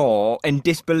the floor in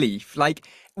disbelief,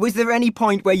 was there any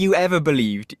point where you ever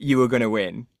believed you were going to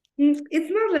win? It's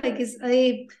not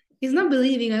it's not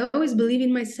believing. I always believe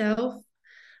in myself.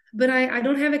 But I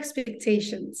don't have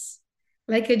expectations.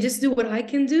 I just do what I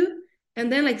can do and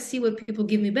then see what people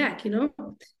give me back,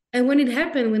 And when it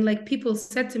happened, when people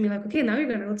said to me okay, now you're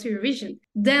going to go to Eurovision,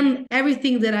 then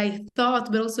everything that I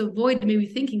thought but also avoided maybe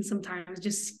thinking sometimes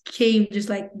just came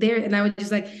there, and I was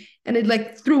just and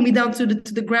it threw me down to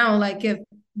the ground like a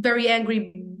very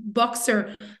angry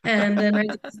boxer, and then I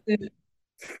just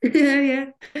yeah.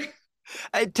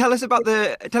 Tell us about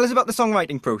the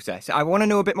songwriting process. I want to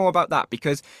know a bit more about that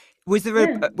because was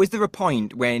there a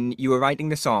point when you were writing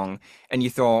the song and you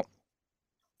thought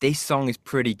this song is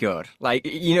pretty good? Like,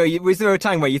 was there a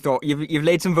time where you thought you've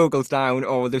laid some vocals down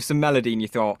or there's some melody and you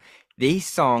thought this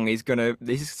song is gonna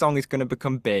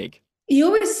become big? You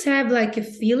always have like a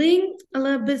feeling a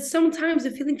lot, but sometimes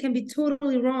the feeling can be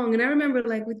totally wrong. And I remember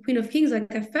like with Queen of Kings,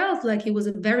 like I felt like it was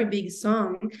a very big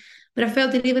song, but I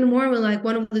felt it even more when like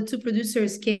one of the two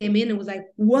producers came in and was like,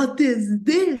 "What is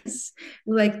this?"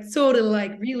 Like totally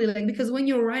like really like, because when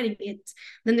you're writing it,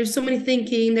 then there's so many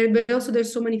thinking there, but also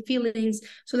there's so many feelings.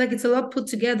 So like it's a lot put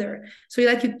together. So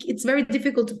it's very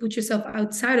difficult to put yourself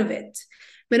outside of it.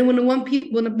 But when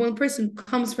one person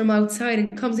comes from outside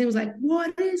and comes in, was like,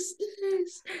 "What is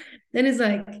this?" Then it's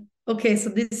like, okay, so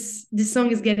this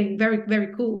song is getting very,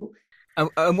 very cool.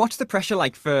 And what's the pressure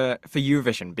like for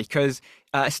Eurovision? Because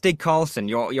Stig Karlsson,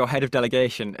 your head of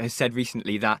delegation, has said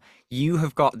recently that you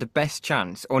have got the best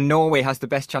chance, or Norway has the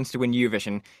best chance to win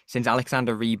Eurovision since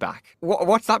Alexander Rybak.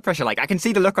 What's that pressure like? I can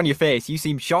see the look on your face. You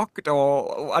seem shocked,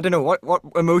 or I don't know, what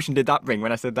emotion did that bring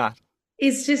when I said that?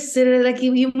 It's just like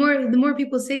the more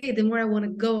people say it, the more I want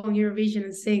to go on Eurovision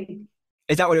and sing.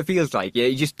 Is that what it feels like?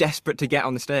 You're just desperate to get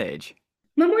on the stage?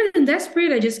 I'm more than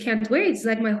desperate. I just can't wait. It's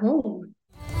like my home.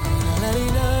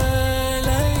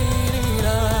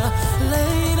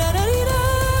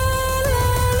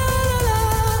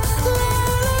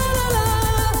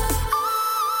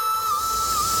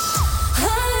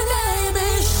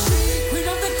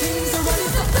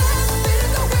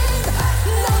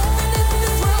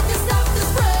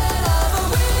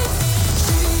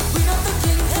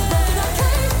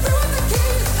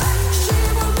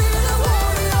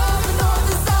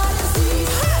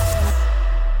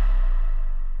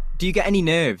 Do you get any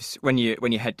nerves when you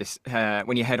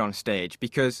head on stage?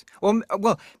 Because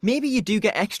well, maybe you do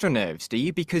get extra nerves, do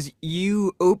you? Because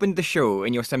you opened the show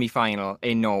in your semi-final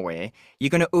in Norway. You're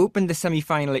going to open the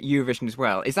semi-final at Eurovision as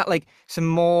well. Is that like some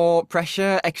more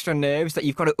pressure, extra nerves that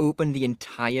you've got to open the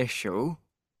entire show?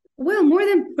 Well, more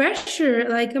than pressure,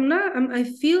 like I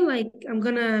feel like I'm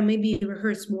gonna maybe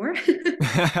rehearse more.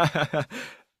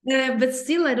 But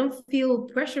still, I don't feel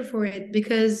pressure for it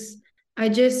because I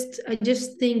just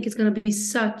think it's gonna be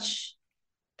such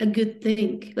a good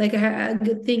thing, like a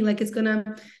good thing. Like it's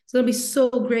gonna be so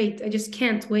great. I just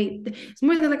can't wait. It's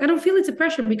more than like I don't feel it's a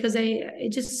pressure because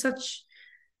it's just such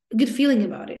a good feeling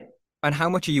about it. And how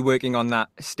much are you working on that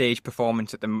stage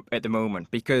performance at the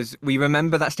moment? Because we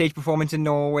remember that stage performance in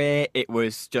Norway. It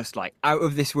was just like out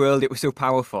of this world. It was so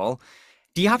powerful.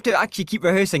 Do you have to actually keep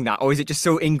rehearsing that, or is it just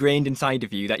so ingrained inside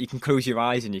of you that you can close your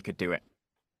eyes and you could do it?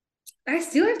 I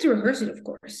still have to rehearse it, of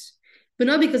course, but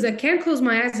not because I can't close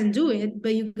my eyes and do it,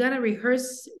 but you gotta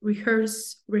rehearse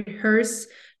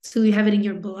till you have it in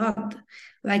your blood,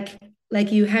 like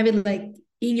you have it like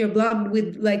in your blood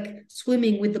with like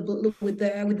swimming with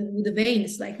the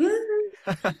veins, like.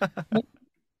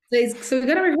 So you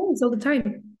gotta rehearse all the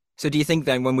time. So do you think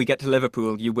then when we get to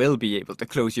Liverpool, you will be able to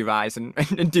close your eyes and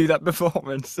do that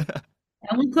performance?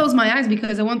 I won't close my eyes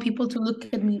because I want people to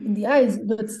look at me in the eyes,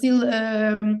 but still,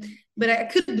 but I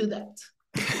could do that.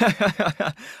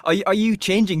 Are you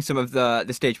changing some of the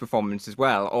stage performance as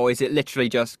well, or is it literally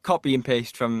just copy and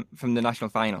paste from the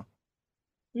national final?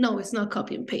 No, it's not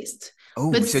copy and paste.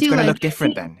 Oh, but so it's going to look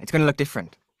different then. It's going to look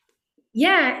different.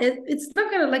 Yeah, it's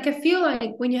not gonna like. I feel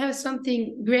like when you have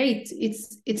something great,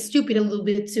 it's stupid a little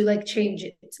bit to like change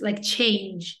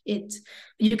it.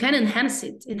 You can enhance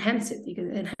it. You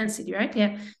can enhance it, right?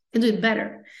 Yeah, and do it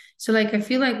better. So like, I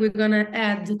feel like we're gonna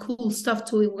add the cool stuff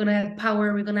to it. We're gonna add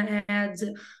power. We're gonna add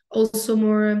also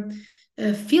more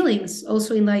feelings,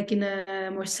 also in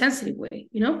a more sensitive way.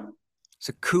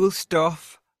 So cool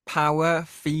stuff, power,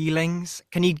 feelings.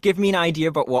 Can you give me an idea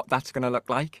about what that's gonna look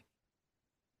like?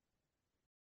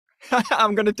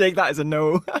 I'm going to take that as a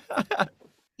no.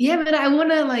 Yeah, but I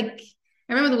want to I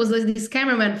remember there was this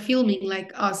cameraman filming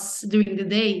like us during the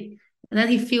day. And then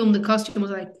he filmed the costume.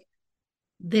 Was like,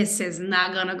 this is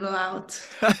not going to go out.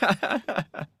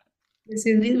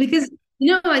 Because,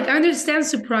 I understand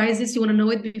surprises. You want to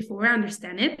know it before. I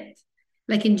understand it.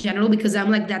 Like in general, because I'm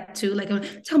like that too. Like,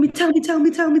 tell me.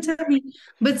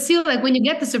 But still, like when you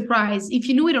get the surprise, if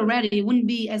you knew it already, it wouldn't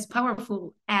be as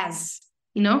powerful as,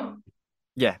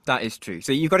 Yeah, that is true.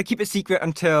 So you've got to keep it secret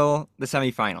until the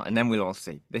semi-final, and then we'll all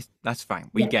see. That's fine.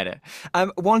 We get it.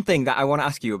 One thing that I want to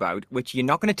ask you about, which you're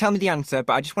not going to tell me the answer,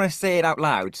 but I just want to say it out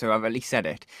loud, so I've at least said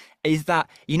it, is that,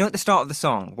 at the start of the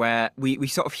song, where we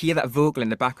sort of hear that vocal in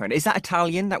the background, is that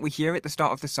Italian that we hear at the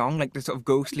start of the song, like the sort of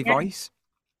ghostly voice?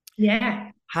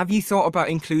 Yeah. Have you thought about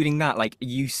including that, like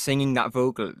you singing that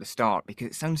vocal at the start? Because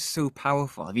it sounds so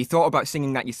powerful. Have you thought about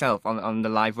singing that yourself on the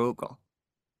live vocal?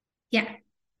 Yeah,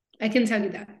 I can tell you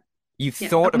that. You've Yeah.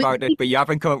 thought about it, but you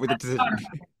haven't come up with a decision.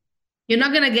 You're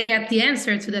not gonna get the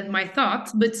answer to that, my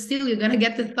thought, but still you're gonna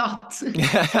get the thought. So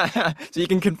you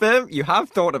can confirm you have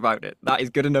thought about it. That is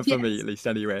good enough for me, at least,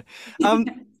 anyway.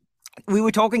 We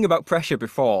were talking about pressure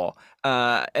before,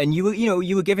 and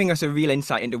you were giving us a real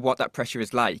insight into what that pressure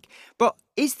is like. But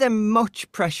is there much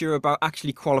pressure about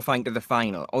actually qualifying to the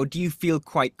final, or do you feel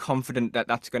quite confident that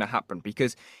that's going to happen?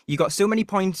 Because you got so many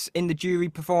points in the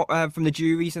from the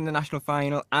juries in the national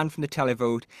final and from the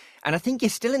televote, and I think you're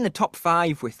still in the top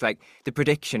 5 with like the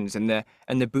predictions and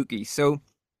the bookies. So,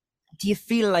 do you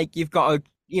feel like you've got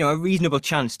a reasonable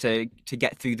chance to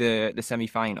get through the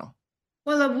semi-final?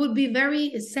 Well, I would be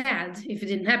very sad if it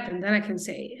didn't happen, then I can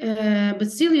say.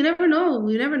 But still, you never know.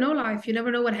 You never know life. You never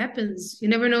know what happens. You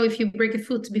never know if you break a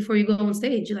foot before you go on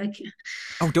stage. Like,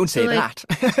 oh, don't say that.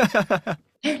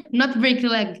 Not break a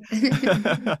leg.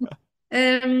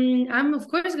 I'm of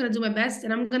course gonna do my best,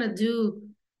 and I'm gonna do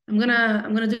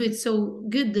it so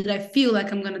good that I feel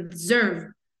like I'm gonna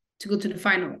deserve to go to the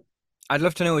final. I'd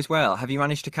love to know as well, have you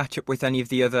managed to catch up with any of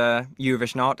the other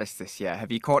Eurovision artists this year? Have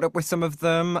you caught up with some of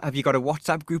them? Have you got a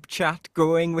WhatsApp group chat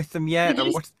going with them yet?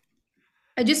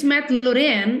 I just met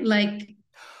Lorraine, like,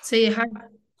 say half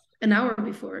an hour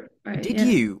before. Did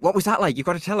you? What was that like? You've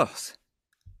got to tell us.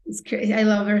 It's crazy. I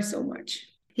love her so much.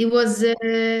 It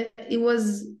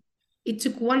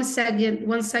took 1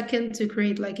 second to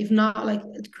create, like, if not, like,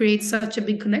 create such a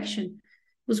big connection.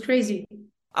 It was crazy.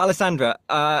 Alessandra,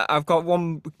 I've got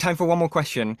time for one more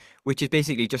question, which is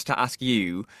basically just to ask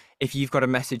you if you've got a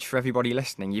message for everybody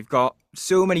listening. You've got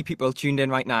so many people tuned in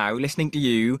right now listening to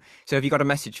you. So have you got a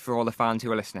message for all the fans who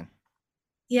are listening?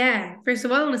 Yeah, first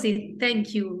of all, I want to say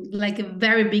thank you, like a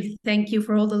very big thank you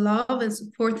for all the love and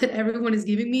support that everyone is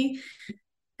giving me.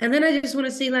 And then I just want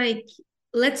to say, like,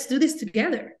 let's do this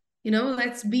together.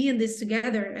 Let's be in this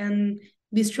together and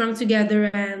be strong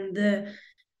together and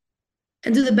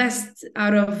do the best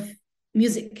out of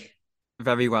music.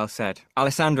 Very well said.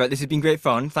 Alessandra, this has been great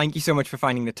fun. Thank you so much for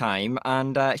finding the time.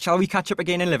 And shall we catch up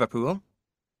again in Liverpool?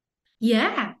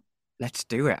 Yeah. Let's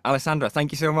do it. Alessandra,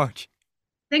 thank you so much.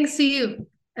 Thanks to you.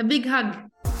 A big hug.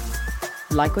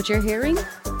 Like what you're hearing?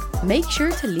 Make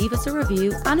sure to leave us a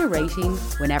review and a rating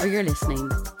whenever you're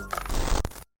listening.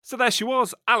 So there she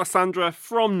was, Alessandra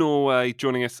from Norway,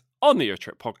 joining us on the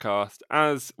Eurotrip podcast.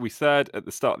 As we said at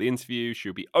the start of the interview,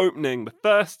 she'll be opening the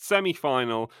first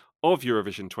semi-final of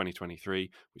Eurovision 2023,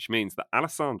 which means that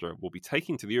Alessandra will be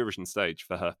taking to the Eurovision stage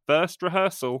for her first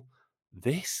rehearsal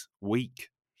this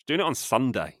week. She's doing it on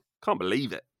Sunday. Can't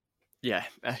believe it. Yeah,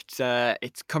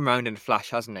 it's come round in a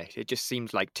flash, hasn't it? It just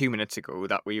seems like 2 minutes ago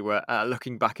that we were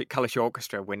looking back at Kalish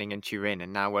Orchestra winning in Turin,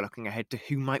 and now we're looking ahead to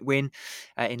who might win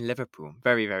in Liverpool.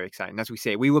 Very, very exciting. As we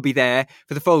say, we will be there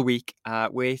for the full week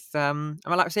with, am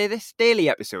I allowed to say this? Daily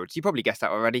episodes. You probably guessed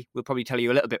that already. We'll probably tell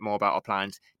you a little bit more about our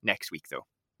plans next week, though.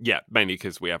 Yeah, mainly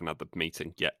because we haven't had the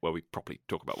meeting yet where we properly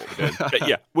talk about what we're doing. But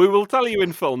yeah, we will tell you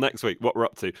in full next week what we're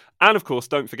up to. And of course,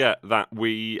 don't forget that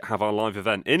we have our live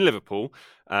event in Liverpool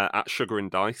at Sugar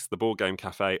and Dice, the board game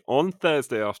cafe, on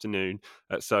Thursday afternoon.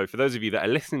 So for those of you that are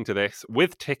listening to this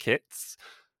with tickets,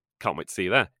 can't wait to see you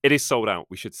there. It is sold out,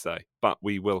 we should say, but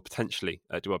we will potentially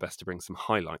do our best to bring some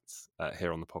highlights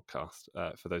here on the podcast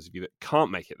for those of you that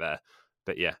can't make it there.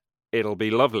 But yeah, it'll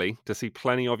be lovely to see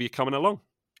plenty of you coming along.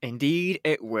 Indeed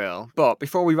it will. But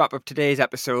before we wrap up today's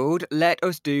episode, let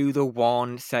us do the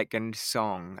 1 second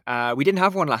song. We didn't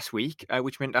have one last week,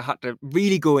 which meant I had to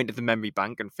really go into the memory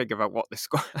bank and figure out what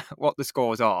the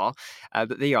scores are.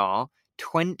 But they are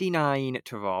 29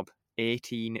 to Rob,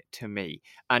 18 to me.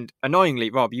 And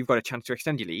annoyingly, Rob, you've got a chance to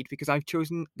extend your lead because I've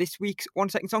chosen this week's 1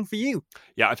 second song for you.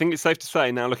 Yeah, I think it's safe to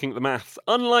say now, looking at the maths,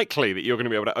 unlikely that you're going to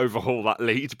be able to overhaul that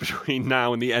lead between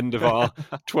now and the end of our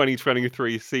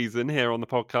 2023 season here on the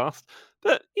podcast.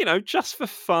 But, just for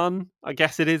fun, I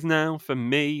guess it is now for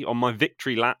me on my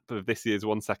victory lap of this year's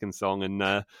 1 second song.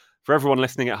 And for everyone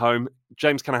listening at home,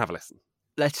 James, can I have a listen?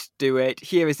 Let's do it.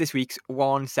 Here is this week's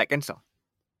 1 second song.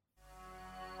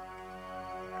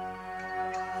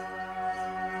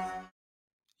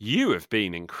 You have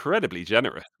been incredibly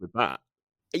generous with that.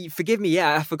 Forgive me,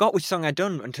 yeah, I forgot which song I'd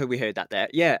done until we heard that there.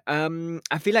 Yeah,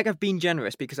 I feel like I've been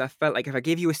generous because I felt like if I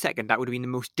gave you a second, that would have been the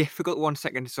most difficult 1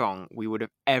 second song we would have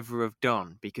ever have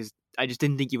done because I just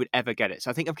didn't think you would ever get it.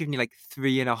 So I think I've given you like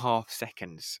 3.5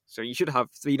 seconds. So you should have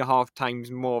 3.5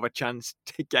 times more of a chance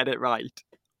to get it right.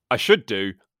 I should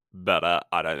do, but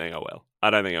I don't think I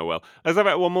will. Let's have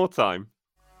it one more time.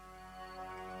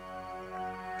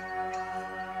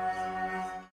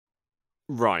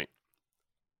 Right.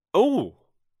 Oh,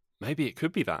 maybe it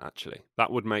could be that, actually.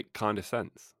 That would make kind of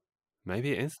sense.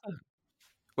 Maybe it is that.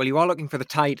 Well, you are looking for the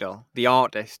title, the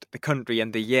artist, the country,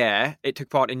 and the year it took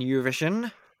part in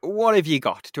Eurovision. What have you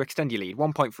got to extend your lead?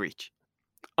 1 point for each.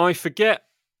 I forget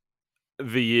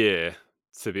the year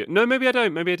to be... No, maybe I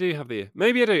don't. Maybe I do have the year.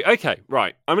 Maybe I do. Okay,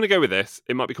 right. I'm going to go with this.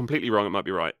 It might be completely wrong. It might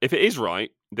be right. If it is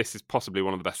right, this is possibly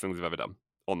one of the best things I've ever done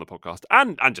on the podcast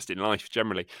and just in life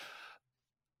generally.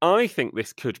 I think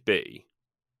this could be,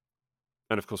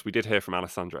 and of course we did hear from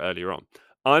Alessandra earlier on,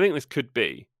 I think this could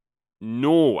be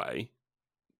Norway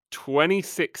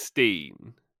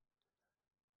 2016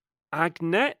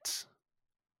 Agnete,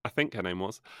 I think her name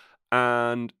was,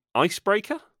 and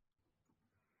Icebreaker. Is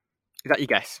that your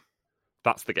guess?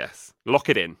 That's the guess. Lock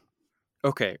it in.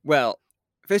 Okay, well,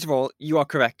 first of all, you are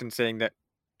correct in saying that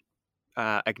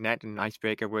Agnete and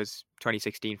Icebreaker was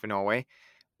 2016 for Norway.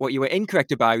 What you were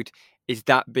incorrect about is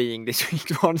that being this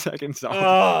week's 1 second song.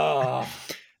 Oh.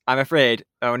 I'm afraid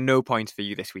there are no points for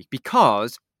you this week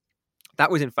because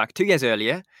that was, in fact, 2 years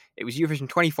earlier. It was Eurovision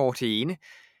 2014.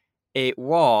 It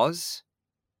was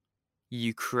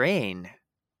Ukraine.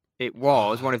 It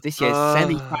was one of this year's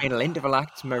semi-final interval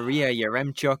acts, Maria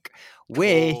Yaremchuk,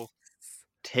 with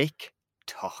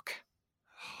TikTok.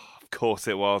 Of course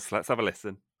it was. Let's have a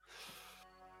listen.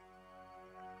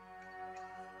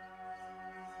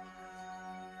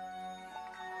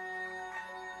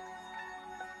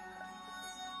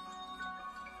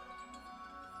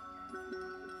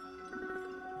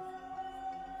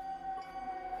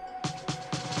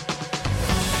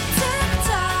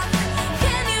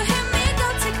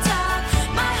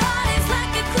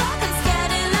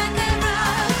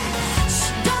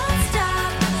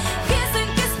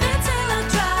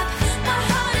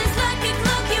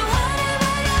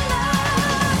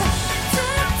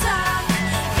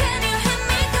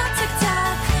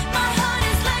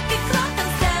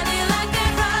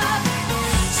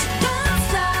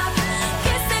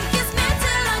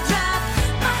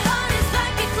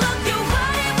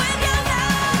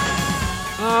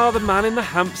 The man in the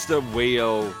hamster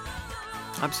wheel.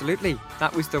 Absolutely.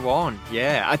 That was the one.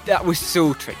 Yeah. That was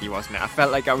so tricky, wasn't it? I felt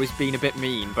like I was being a bit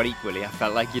mean, but equally I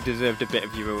felt like you deserved a bit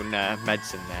of your own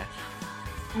medicine there.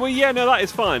 Well, yeah, no, that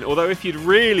is fine. Although if you'd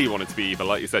really wanted to be evil,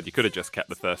 like you said, you could have just kept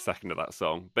the first second of that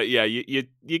song. But yeah, you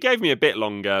gave me a bit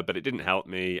longer, but it didn't help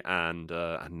me. And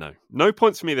no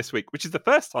points for me this week, which is the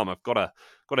first time I've got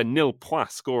a nil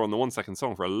point score on the 1 second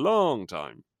song for a long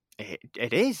time.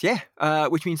 It is, yeah.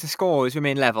 Which means the scores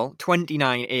remain level,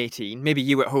 29-18. Maybe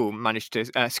you at home managed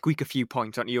to squeak a few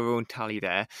points onto your own tally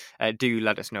there. Do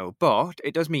let us know. But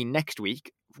it does mean next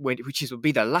week, which will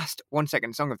be the last 1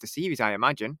 second song of the series, I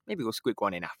imagine. Maybe we'll squeak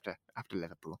one in after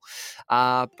Liverpool.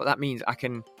 But that means I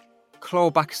can claw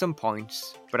back some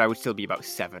points, but I would still be about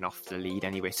 7 off the lead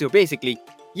anyway. So basically,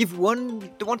 you've won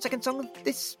the 1 second song of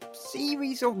this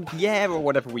series or year or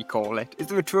whatever we call it. Is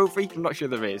there a trophy? I'm not sure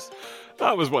there is.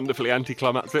 That was wonderfully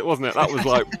anticlimactic, wasn't it? That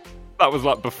was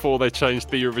like before they changed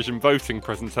the Eurovision voting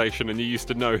presentation and you used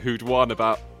to know who'd won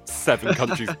about 7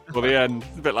 countries before the end.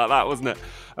 It's a bit like that, wasn't it?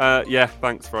 Yeah,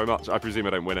 thanks very much. I presume I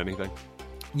don't win anything.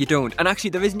 You don't. And actually,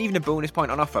 there isn't even a bonus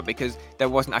point on offer because there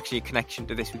wasn't actually a connection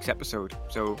to this week's episode.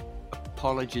 So,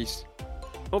 apologies.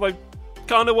 Although,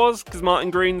 kind of was, because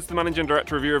Martin Green's the managing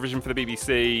director of Eurovision for the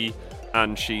BBC,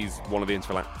 and she's one of the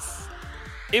interval acts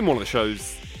in one of the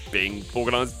shows being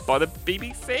organised by the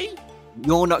BBC.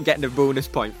 You're not getting a bonus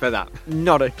point for that.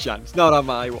 Not a chance. Not on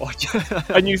my watch.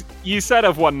 And you said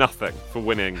I've won nothing for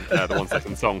winning the 1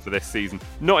 second song for this season.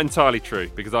 Not entirely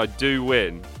true, because I do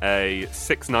win a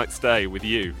 6-night stay with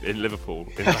you in Liverpool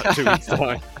in about 2 weeks'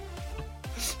 time.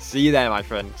 See you there, my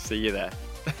friend. See you there.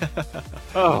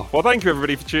 Oh, well, thank you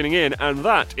everybody for tuning in, and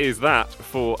that is that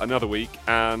for another week.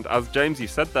 And as James, you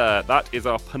said there, that is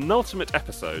our penultimate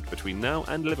episode between now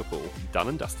and Liverpool, done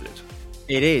and dusted.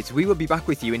 It is. We will be back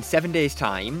with you in 7 days'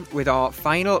 time with our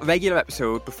final regular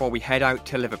episode before we head out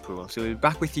to Liverpool. So we'll be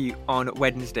back with you on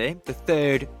Wednesday, the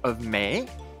 3rd of May.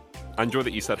 I enjoy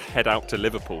that you said head out to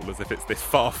Liverpool as if it's this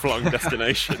far-flung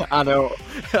destination. I know.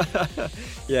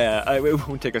 Yeah, it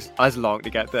won't take us as long to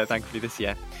get there, thankfully, this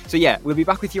year. So yeah, we'll be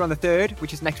back with you on the 3rd,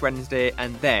 which is next Wednesday,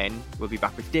 and then we'll be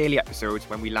back with daily episodes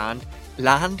when we land?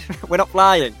 We're not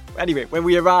flying. Anyway, when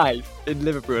we arrive in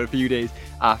Liverpool a few days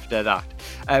after that.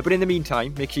 But in the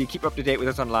meantime, make sure you keep up to date with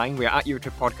us online. We're at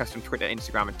Eurotrip Podcast on Twitter,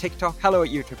 Instagram and TikTok. Hello at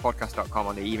EurotripPodcast.com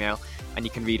on the email. And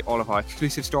you can read all of our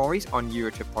exclusive stories on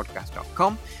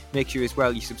EurotripPodcast.com. Make sure as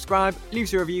well you subscribe, leave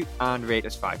us a review and rate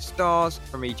us 5 stars.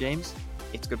 From me, James,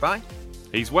 it's goodbye.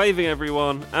 He's waving,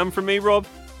 everyone. And from me, Rob,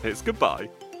 it's goodbye.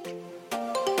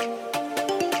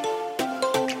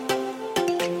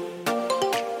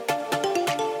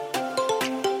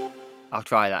 I'll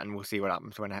try that and we'll see what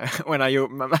happens when I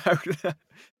open my mouth.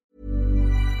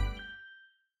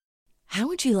 How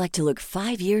would you like to look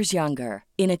 5 years younger?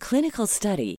 In a clinical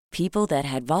study, people that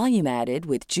had volume added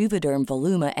with Juvederm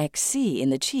Voluma XC in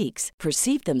the cheeks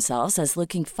perceived themselves as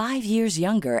looking 5 years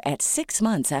younger at 6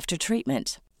 months after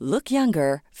treatment. Look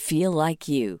younger, feel like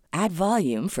you. Add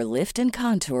volume for lift and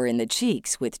contour in the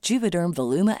cheeks with Juvederm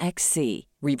Voluma XC.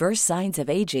 Reverse signs of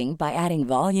aging by adding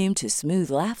volume to smooth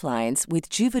laugh lines with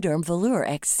Juvederm Volure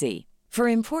XC. For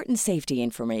important safety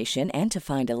information and to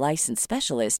find a licensed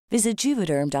specialist, visit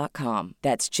Juvederm.com.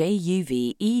 That's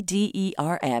JUVEDERM.com.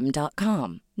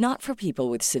 Not for people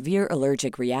with severe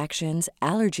allergic reactions,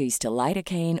 allergies to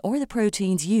lidocaine, or the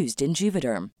proteins used in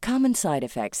Juvederm. Common side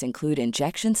effects include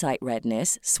injection site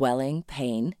redness, swelling,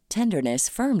 pain, tenderness,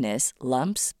 firmness,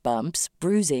 lumps, bumps,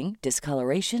 bruising,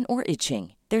 discoloration, or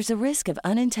itching. There's a risk of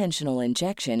unintentional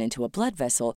injection into a blood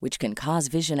vessel, which can cause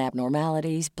vision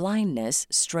abnormalities, blindness,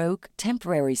 stroke,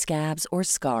 temporary scabs, or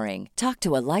scarring. Talk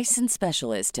to a licensed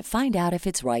specialist to find out if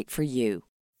it's right for you.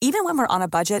 Even when we're on a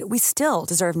budget, we still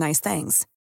deserve nice things.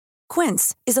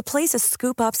 Quince is a place to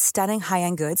scoop up stunning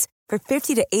high-end goods for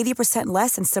 50 to 80%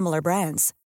 less than similar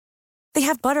brands. They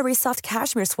have buttery soft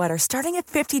cashmere sweaters starting at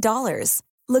 $50,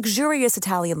 luxurious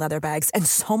Italian leather bags, and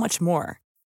so much more.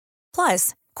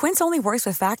 Plus, Quince only works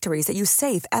with factories that use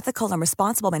safe, ethical, and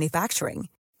responsible manufacturing.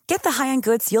 Get the high-end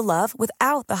goods you'll love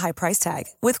without the high price tag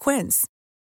with Quince.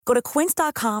 Go to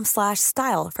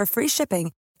quince.com/style for free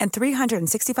shipping and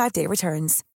 365-day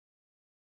returns.